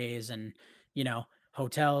 4 days, and,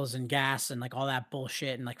 hotels and gas and like all that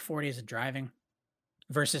bullshit, and like 4 days of driving,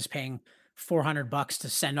 versus paying $400 to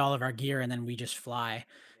send all of our gear and then we just fly.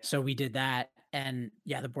 So we did that. And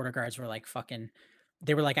yeah, the border guards were like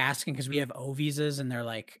they were like asking, because we have O visas, and they're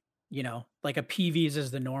like, like a P visa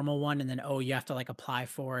is the normal one, and then O you have to like apply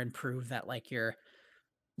for and prove that like you're,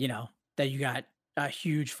 that you got a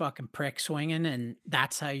huge fucking prick swinging, and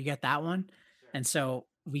that's how you get that one. And so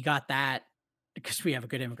we got that because we have a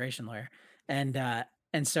good immigration lawyer. And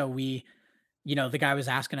so we, the guy was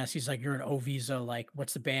asking us, he's like, you're an O visa, like,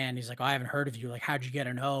 what's the band? He's like, oh, I haven't heard of you. Like, how'd you get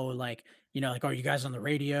an O? Like, like, are you guys on the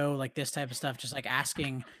radio? Like this type of stuff, just like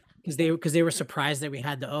asking because they were surprised that we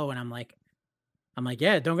had the O, and I'm like,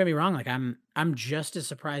 "Yeah, don't get me wrong, like, I'm just as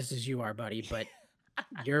surprised as you are, buddy, but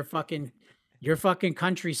your fucking your fucking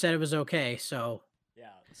country said it was okay, so Yeah.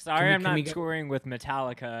 Sorry, I'm can we not go." touring with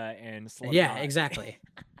Metallica and Yeah, Slipknot. exactly.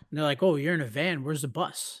 And they're like, "Oh, you're in a van, where's the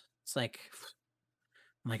bus?" It's like,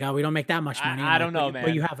 I'm like, "Oh, we don't make that much money." I'm I like, don't know,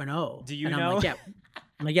 but you man. have an O." Do you And know?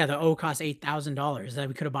 I'm like, "Yeah, the O costs $8,000, that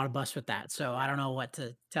we could have bought a bus with that, so I Yeah. don't know what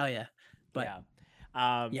to tell you." But,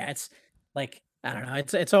 Yeah. Um, yeah, it's like, I don't know,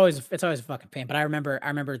 it's always a fucking pain, but I remember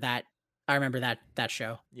that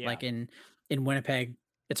show, yeah. like, in Winnipeg.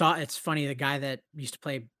 It's funny, the guy that used to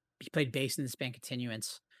play he played bass in this band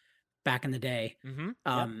Continuance back in the day. Mhm.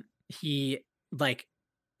 Yep. He, like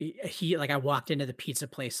like, I walked into the pizza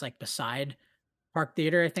place, like, beside Park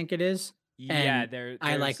Theater, I think it is, Yeah, and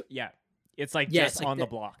I, like there's yeah. It's like yeah, just it's like on the the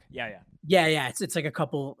block. Yeah, yeah. yeah, it's like a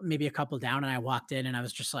couple maybe a couple down, and I walked in, and I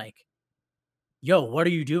was just like, "Yo, what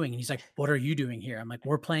are you doing?" And he's like, "What are you doing here?" I'm like,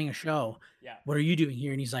 "We're playing a show. Yeah. What are you doing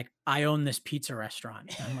here?" And he's like, "I own this pizza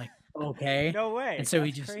restaurant." And I'm like, "Okay." No And way. so That's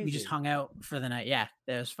we just crazy. hung out for the night. Yeah,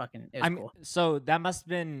 it was I'm cool. so that must have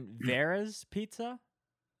been Vera's Pizza?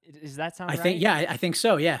 Does that sound right? I think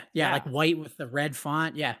so, yeah, yeah, like Yeah. white with the red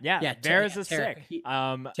font, yeah, Yeah, yeah, Vera's is Tarek, sick.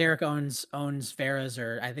 Tarek owns Vera's,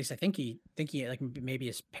 or at least I think he like, maybe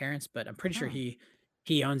his parents, but I'm pretty sure Huh.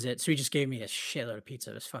 he owns it, so he just gave me a shitload of pizza,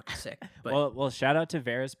 it was fucking sick, but Well, shout out to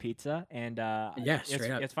Vera's Pizza, and yeah, straight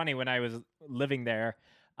up. it's funny when I was living there,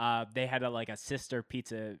 they had like a sister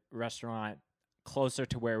pizza restaurant closer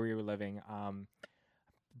to where we were living.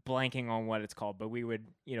 Blanking on what it's called, but we would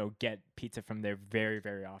get pizza from there very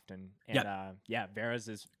very often, and Yep, yeah, Vera's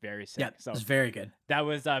is very sick. yep, So it's very good. that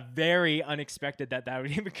was very unexpected that would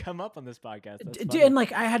even come up on this podcast. That's And funny.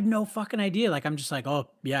 like I had no fucking idea. Like I'm just like, oh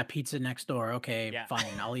yeah, pizza next door. Okay, Yeah. fine.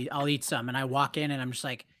 I'll eat some. And I walk in and I'm just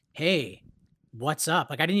like, hey, what's up?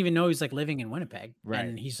 Like I didn't even know he was like living in Winnipeg. Right.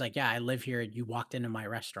 And he's like, yeah, I live here. You walked into my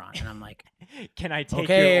restaurant. And I'm like, Can I take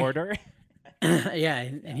your okay. order? Yeah.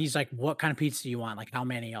 And he's like, what kind of pizza do you want? Like how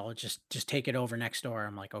many? I'll just take it over next door.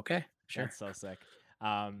 I'm like, okay, sure. That's so sick.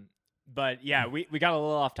 Um, but yeah, we got a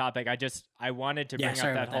little off topic. I wanted to Yeah, bring up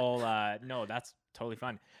sorry that about that. whole no, that's totally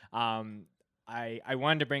fun. I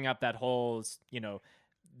wanted to bring up that whole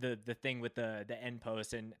the thing with the end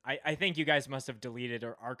post, and I think you guys must have deleted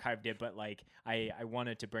or archived it, but like I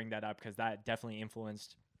wanted to bring that up because that definitely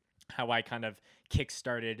influenced how I kind of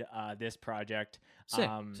kickstarted this project. Sick,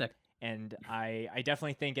 sick. And I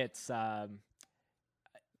definitely think it's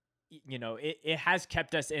it has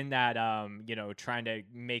kept us in that trying to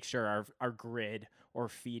make sure our grid or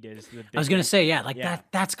feed is the I was gonna biggest. say, yeah, like Yeah,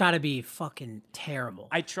 that's gotta be fucking terrible.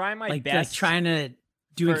 I try my Like best trying to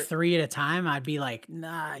doing for 3 at a time, I'd be like,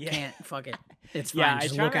 "Nah, I yeah. can't, fuck it. It's Yeah, fine, I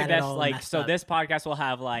just try look my at it best. all Like, messed so up." this podcast will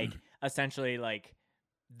have like essentially like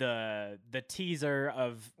the teaser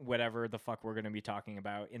of whatever the fuck we're gonna be talking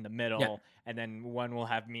about in the Yeah. middle, and then one will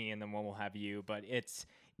have me, and then one will have you. But it's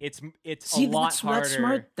a See, lot that's smart.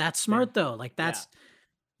 harder That's than smart though. Like yeah,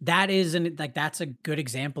 that is an like that's a good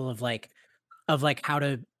example of like how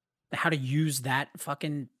to use that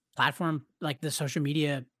fucking platform, like the social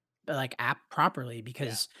media like app properly, yeah,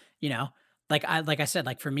 because like I said,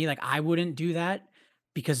 like for me, like I wouldn't do that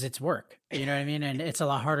because it's work, you know what I mean, and it's a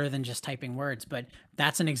lot harder than just typing words, but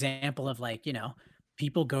that's an example of like,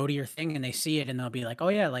 people go to your thing and they see it and they'll be like, oh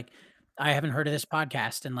yeah, like I haven't heard of this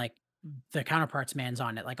podcast, and like the counterparts man's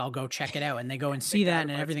on it, like I'll go check it out, and they go and the see that and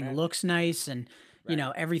counterparts, everything man. looks nice, and Right.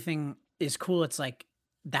 everything is cool. It's like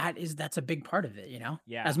that's a big part of it,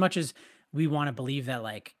 Yeah. as much as we want to believe that,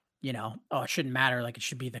 like, oh, it shouldn't matter, like it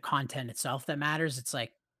should be the content itself that matters. It's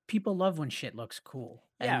like people love when shit looks cool,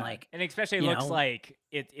 and Yeah, like, and especially you looks know like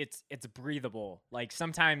it's breathable. Like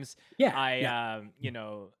sometimes yeah, I yeah,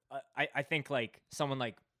 I think like someone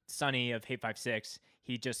like Sonny of Hate 56,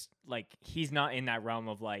 he just like he's not in that realm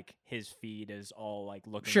of like his feed is all like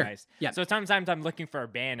looking sure, nice. yeah, So sometimes I'm looking for a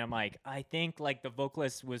band, I'm like, I think like the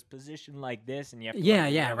vocalist was positioned like this, and you have to like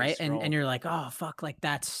yeah, really right, and scroll. you're like, oh fuck, like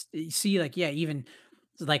that's you see, like, yeah, even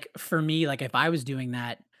like for me, like if I was doing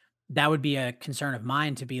that, that would be a concern of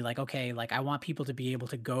mine, to be like, okay, like I want people to be able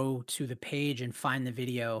to go to the page and find the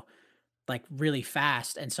video like really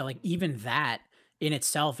fast. And so like even that in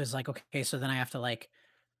itself is like, okay, so then I have to like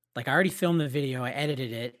I already filmed the video, I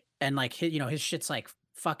edited it, and like his shit's like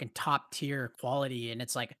fucking top tier quality, and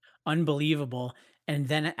it's like unbelievable. And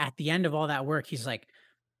then at the end of all that work, he's like,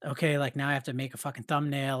 okay, like now I have to make a fucking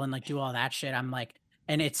thumbnail and like do all that shit. I'm like,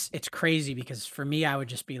 and it's crazy because for me, I would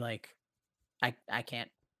just be like, I can't.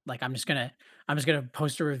 Like I'm just gonna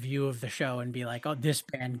post a review of the show and be like, oh, this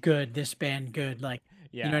band good, like,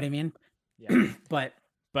 you know Yeah, what I mean? yeah. But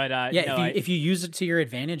But Yeah, no, I if you use it to your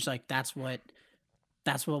advantage, like that's what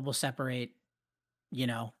will separate, you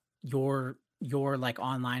know, your like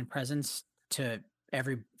online presence to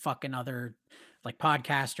every fucking other like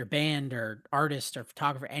podcast or band or artist or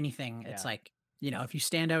photographer, anything. It's yeah. like, if you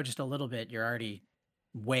stand out just a little bit, you're already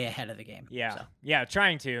way ahead of the game. Yeah, So yeah,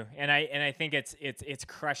 trying to, and I think it's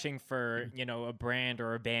crushing for a brand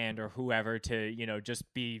or a band or whoever to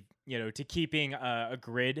just be to keeping a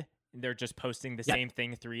grid. They're just posting the yep, same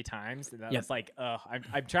thing 3 times. yep, That's like,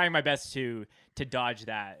 I'm trying my best to dodge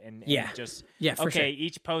that and yeah, just yeah, for sure. okay.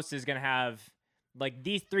 Each post is gonna have like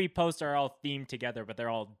these 3 posts are all themed together, but they're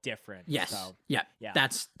all different. Yes. So Yeah. yeah,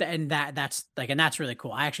 That's like, and that's really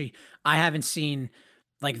cool. I haven't seen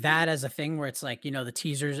like that as a thing where it's like, the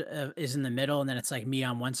teasers is in the middle and then it's like me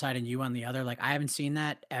on one side and you on the other. Like I haven't seen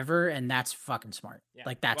that ever. And that's fucking smart. yeah.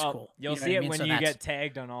 Like that's Well, cool. you'll You know what see I it mean? when So you that's get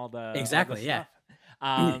tagged on all the exactly. Yeah. stuff.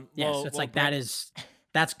 Yeah. So it's Well, like, Brent.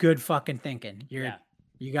 that's good fucking thinking. Yeah.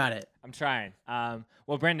 You got it. I'm trying.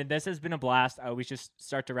 Well, Brendan, this has been a blast. We should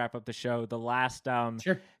start to wrap up the show. The last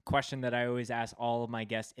Sure. question that I always ask all of my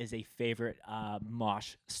guests is a favorite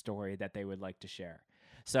mosh story that they would like to share.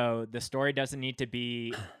 So the story doesn't need to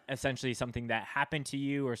be essentially something that happened to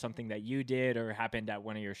you or something that you did or happened at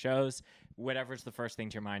one of your shows. Whatever's the first thing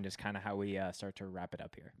to your mind is kind of how we start to wrap it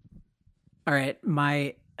up here. All right.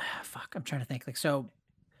 Fuck, I'm trying to think. Like, so,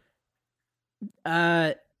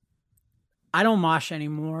 uh, I don't mosh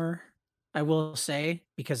anymore, I will say,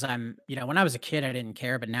 because when I was a kid, I didn't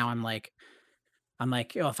care, but now I'm like,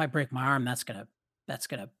 "Oh, if I break my arm, that's gonna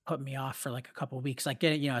put me off for like a couple weeks." Like,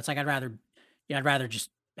 it's like I'd rather just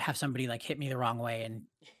have somebody like hit me the wrong way and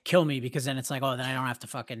kill me because then it's like, oh, then I don't have to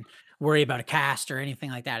fucking worry about a cast or anything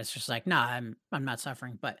like that. It's just like, nah, I'm not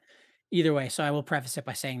suffering. But either way, so I will preface it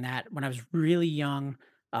by saying that when I was really young,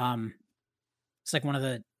 um, it's like one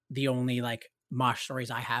of the only like mosh stories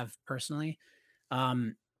I have personally.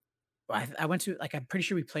 Um, I went to like I'm pretty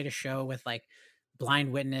sure we played a show with like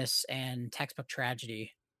Blind Witness and Textbook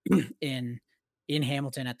Tragedy in in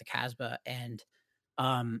Hamilton at the Casbah, and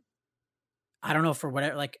um, I don't know for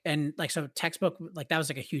whatever like and like so Textbook like that was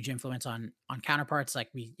like a huge influence on Counterparts. Like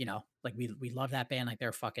we love that band. Like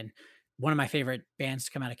they're fucking one of my favorite bands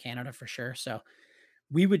to come out of Canada for sure. So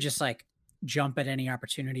we would just like jump at any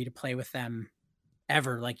opportunity to play with them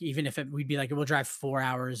ever. Like even if we'd be like, we'll drive 4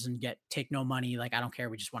 hours and take no money. Like I don't care.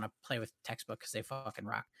 We just want to play with Textbook because they fucking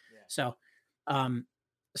rock. Yeah. So, um,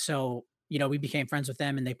 we became friends with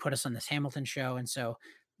them and they put us on this Hamilton show. And so,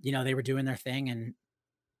 they were doing their thing and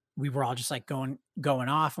we were all just like going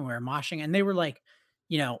off and we were moshing. And they were like,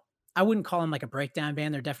 you know, I wouldn't call them like a breakdown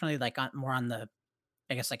band. They're definitely like more on the,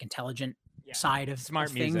 I guess, like intelligent Yeah. side of Smart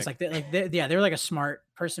things. music. Like they're like a smart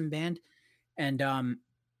person band. And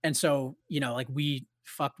so, like we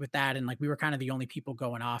fucked with that and like we were kind of the only people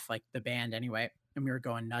going off like the band anyway. And we were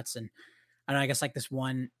going nuts. And I don't know, I guess like this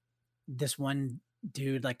one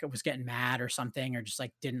dude like was getting mad or something, or just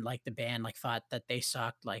like didn't like the band, like thought that they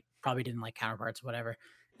sucked, like probably didn't like Counterparts, whatever.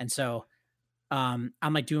 And so I'm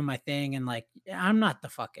like doing my thing and like I'm not the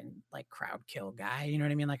fucking like crowd kill guy, you know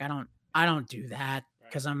what I mean? Like I don't do that Right.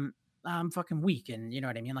 because I'm fucking weak and you know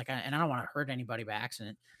what I mean? Like and I don't want to hurt anybody by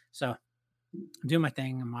accident. So I'm doing my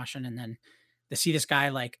thing, I'm moshing, and then to see this guy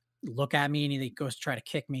like look at me and he like, goes to try to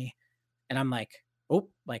kick me, and I'm like, oh,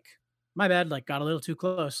 like my bad, like got a little too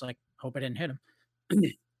close, like hope I didn't hit him.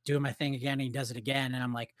 Doing my thing again, and he does it again, and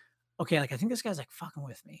I'm like, okay, like I think this guy's like fucking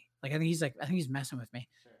with me, like I think he's messing with me,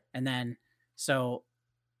 Sure. and then so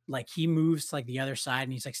like he moves to like the other side,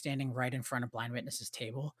 and he's like standing right in front of Blind Witness's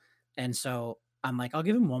table, and so I'm like, I'll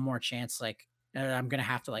give him one more chance, like I'm gonna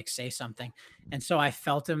have to like say something, and so I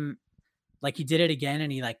felt him like he did it again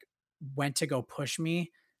and he like went to go push me.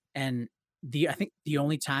 And I think the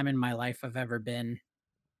only time in my life I've ever been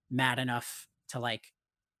mad enough to like,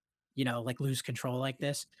 like lose control like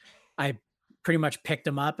this, I pretty much picked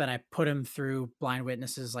him up and I put him through Blind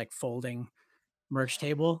Witness's like folding merch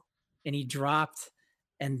table, and he dropped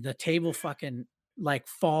and the table fucking like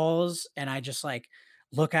falls, and I just like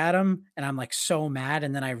look at him and I'm like so mad,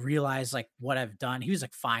 and then I realize like what I've done. He was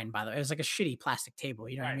like fine, by the way. It was like a shitty plastic table,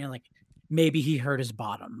 you know what I Right. mean? Like maybe he hurt his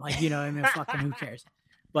bottom. Like, you know what I mean? Fucking who cares?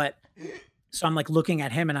 But so I'm like looking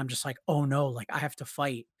at him and I'm just like, "Oh no, like I have to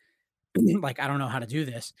fight." Like I don't know how to do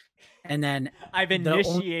this. And then I've the only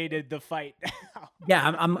initiated the fight.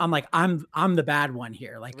 yeah, I'm like I'm the bad one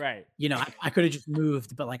here. Like, Right. I could have just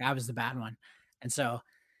moved, but like I was the bad one. And so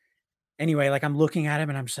anyway, like I'm looking at him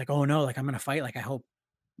and I'm just like, oh no, like I'm gonna fight. Like I hope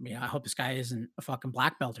this guy isn't a fucking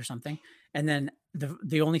black belt or something. And then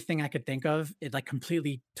the only thing I could think of, it like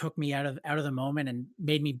completely took me out of the moment and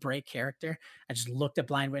made me break character. I just looked at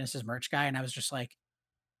Blind Witness's merch guy and I was just like,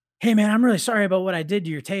 "Hey man, I'm really sorry about what I did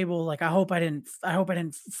to your table. Like, I hope I didn't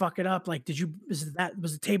fuck it up. Like,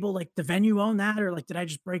 was the table like the venue own that, or like did I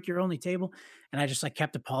just break your only table?" And I just like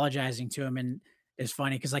kept apologizing to him, and it's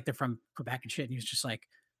funny because like they're from Quebec and shit, and he was just like,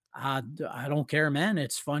 I don't care, man.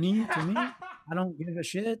 It's funny to me. I don't give a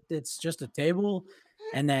shit. It's just a table."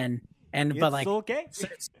 And then but It's like okay.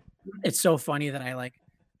 it's so funny that I like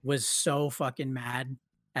was so fucking mad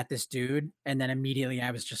at this dude, and then immediately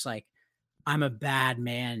I was just like, I'm a bad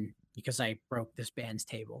man because I broke this band's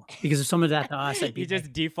table. Because if someone did that to us, I'd You be like,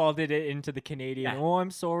 just defaulted it into the Canadian. yeah, Oh, I'm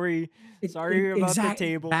sorry. Sorry about the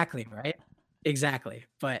table. exactly, right? Exactly.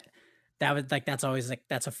 But that was like that's always like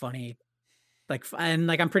that's a funny and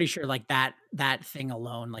like I'm pretty sure like that thing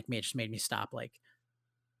alone like just made me stop like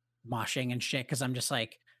moshing and shit because I'm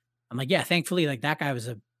like, yeah, thankfully like that guy was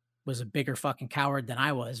a bigger fucking coward than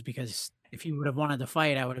I was because if he would have wanted to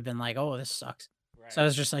fight, I would have been like, oh, this sucks. So I Right.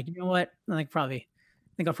 was just like, you know what? I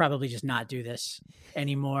think I'll probably just not do this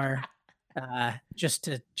anymore. Just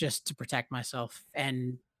to protect myself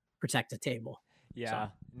and protect the table. So Yeah.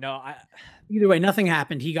 No, I either way, nothing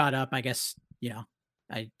happened. He got up. I guess,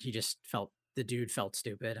 he just the dude felt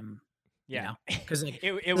stupid and, yeah. because like,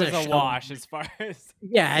 It was was a a show. wash as far as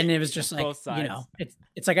Yeah, and it was just like, both sides.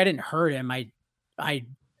 it's like I didn't hurt him. I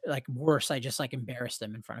like worse, I just like embarrassed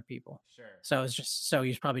him in front of people. Sure. So it was just so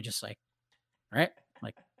he's probably just like, right?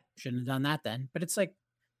 Like, shouldn't have done that then. But it's like,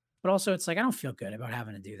 but also it's like I don't feel good about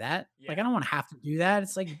having to do that. Yeah. Like I don't want to have to do that.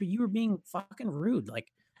 It's like, but you were being fucking rude.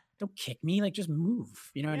 Like, don't kick me. Like, just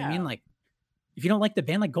move. You know what I mean? Yeah. Like, if you don't like the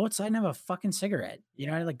band, like go outside and have a fucking cigarette. You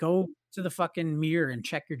know, Yeah. like go to the fucking mirror and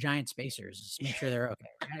check your giant spacers. Just make sure they're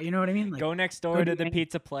okay. You know what I mean? Like Go next go door do to the any-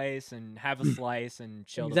 pizza place and have a slice and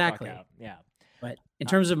chill the fuck exactly. out. Yeah. But in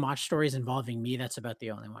terms of mosh stories involving me, that's about the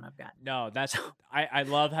only one I've got. No, that's I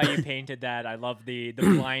love how you painted that. I love the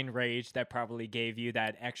blind rage that probably gave you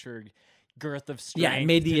that extra girth of strength. Yeah, it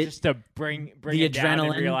made just to bring the it down and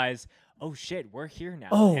adrenaline. realize, oh shit, we're here now,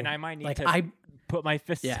 Oh, and I might need like to put my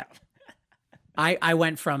fists yeah. out. I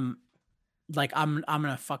went from like I'm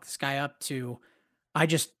gonna fuck this guy up to I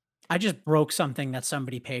just broke something that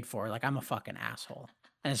somebody paid for. Like I'm a fucking asshole.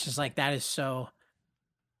 And it's just like that is so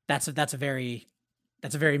that's a very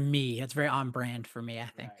me. That's very on brand for me, I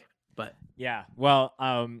think. Right. But Yeah, well,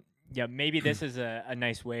 yeah, maybe this is a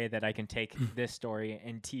nice way that I can take this story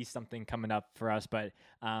and tease something coming up for us. But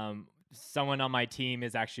someone on my team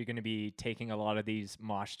is actually going to be taking a lot of these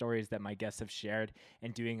mosh stories that my guests have shared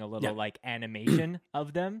and doing a little like animation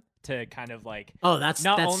of them to kind of like that's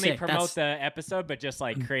not that's only sick. promote the episode but just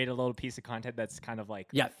like create a little piece of content that's kind of like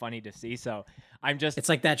funny to see. So I'm just it's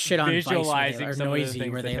like that shit on Vice visualizing or some of the Noisy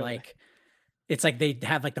things where they that- like it's like they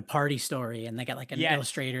have like the party story and they get like an Yes,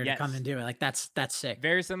 illustrator to come yes. and do it. Like that's sick.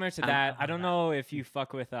 Very similar to I that. I love don't that. know if you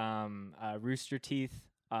fuck with Rooster Teeth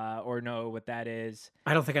or know what that is.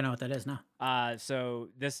 I don't think I know what that is now. So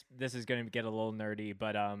this is gonna get a little nerdy,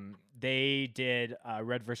 but they did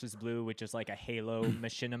Red versus Blue, which is like a Halo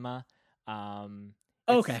machinima.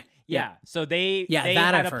 Okay. Yeah. So they that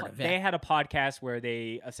had I've a heard of, they had a podcast where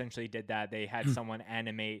they essentially did that. They had someone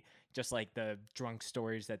animate just like the drunk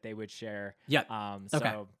stories that they would share. Yep. So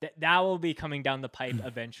Okay. that will be coming down the pipe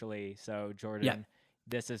eventually. So Jordan,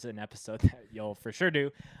 this is an episode that you'll for sure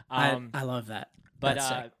do. I love that. That's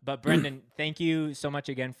sick. But Brendan, thank you so much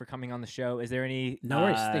again for coming on the show. Is there any No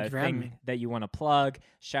worries. Thank you for having me. that you want to plug?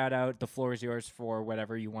 Shout out. The floor is yours for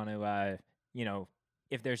whatever you want to.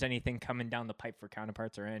 If there's anything coming down the pipe for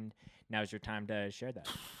Counterparts or in, now's your time to share that.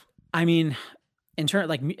 I mean, in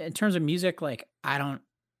terms of music, like I don't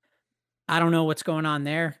know what's going on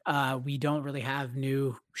there. We don't really have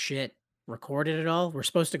new shit recorded at all. We're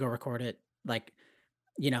supposed to go record it like,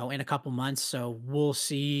 in a couple months. So we'll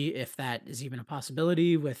see if that is even a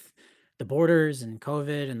possibility with the borders and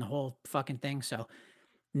COVID and the whole fucking thing. So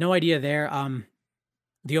no idea there.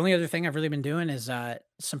 The only other thing I've really been doing is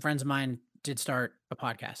some friends of mine did start a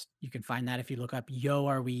podcast. You can find that if you look up Yo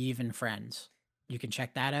Are We Even Friends. You can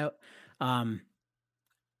check that out.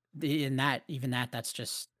 That's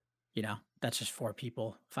just, that's just 4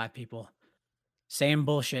 people, 5 people saying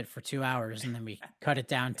bullshit for 2 hours and then we cut it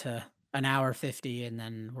down to an hour 50 and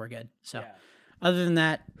then we're good. So other than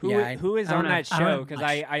that, who is on that show? Because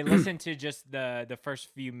I listened to just the first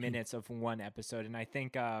few Mm. minutes of one episode and I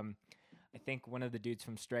think one of the dudes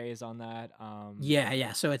from Stray is on that.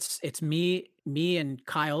 Yeah. So it's me and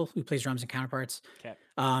Kyle, who plays drums and Counterparts. Okay.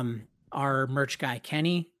 Our merch guy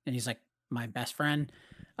Kenny, and he's like my best friend.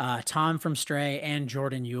 Tom from Stray and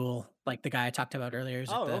Jordan Yule, like the guy I talked about earlier.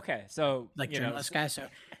 Okay. So like journalist guy. So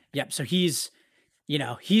yep. So he's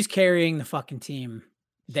carrying the fucking team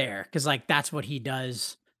there because like that's what he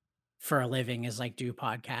does for a living is like do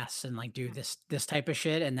podcasts and like do this type of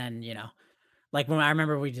shit. And then, like when I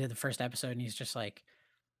remember we did the first episode and he's like,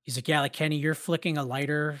 yeah, like Kenny, you're flicking a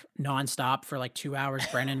lighter nonstop for like 2 hours.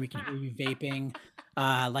 Brennan, we can hear you vaping,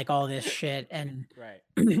 like all this shit. And Right.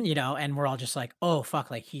 and we're all just like, oh fuck,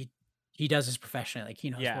 like he does this professionally. Like he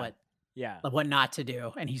knows Yeah. Yeah. what not to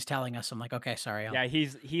do. And he's telling us, I'm like, okay, sorry. Yeah,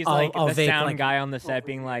 he's like I'll the vape, sound like, guy on the set over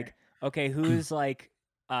being here. like, okay, who's like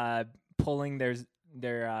pulling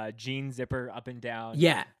their jean zipper up and down.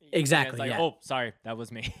 Yeah, And exactly. it's like, Yeah. oh, sorry, that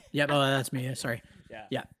was me. Yep. Oh, that's me. Sorry. Yeah.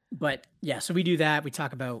 Yeah. But yeah, so we do that. We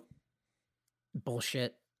talk about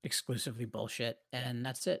bullshit, exclusively bullshit, and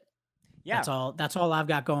that's it. Yeah. That's all I've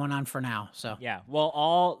got going on for now. So Yeah. Well,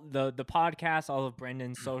 all the podcast, all of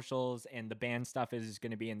Brendan's socials and the band stuff is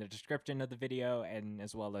going to be in the description of the video and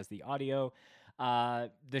as well as the audio.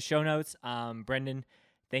 The show notes. Brendan,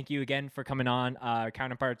 thank you again for coming on.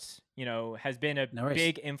 Counterparts, has been a No worries.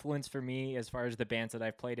 big influence for me as far as the bands that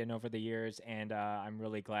I've played in over the years, and I'm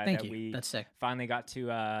really glad Thank that you. we That's sick. finally got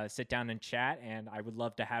to sit down and chat. And I would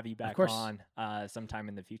love to have you back course. on sometime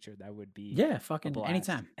in the future. That would be Yeah, fucking blast.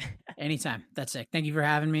 anytime. Anytime. That's sick. Thank you for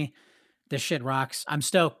having me. This shit rocks. I'm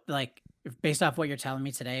stoked, like based off what you're telling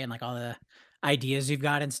me today and like all the ideas you've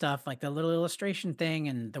got and stuff, like the little illustration thing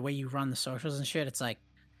and the way you run the socials and shit. It's like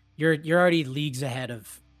you're already leagues ahead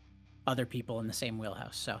of other people in the same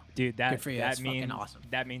wheelhouse. So Dude, that good for you. that That's fucking means awesome.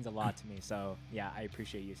 That means a lot to me. So yeah, I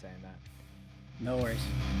appreciate you saying that. No worries.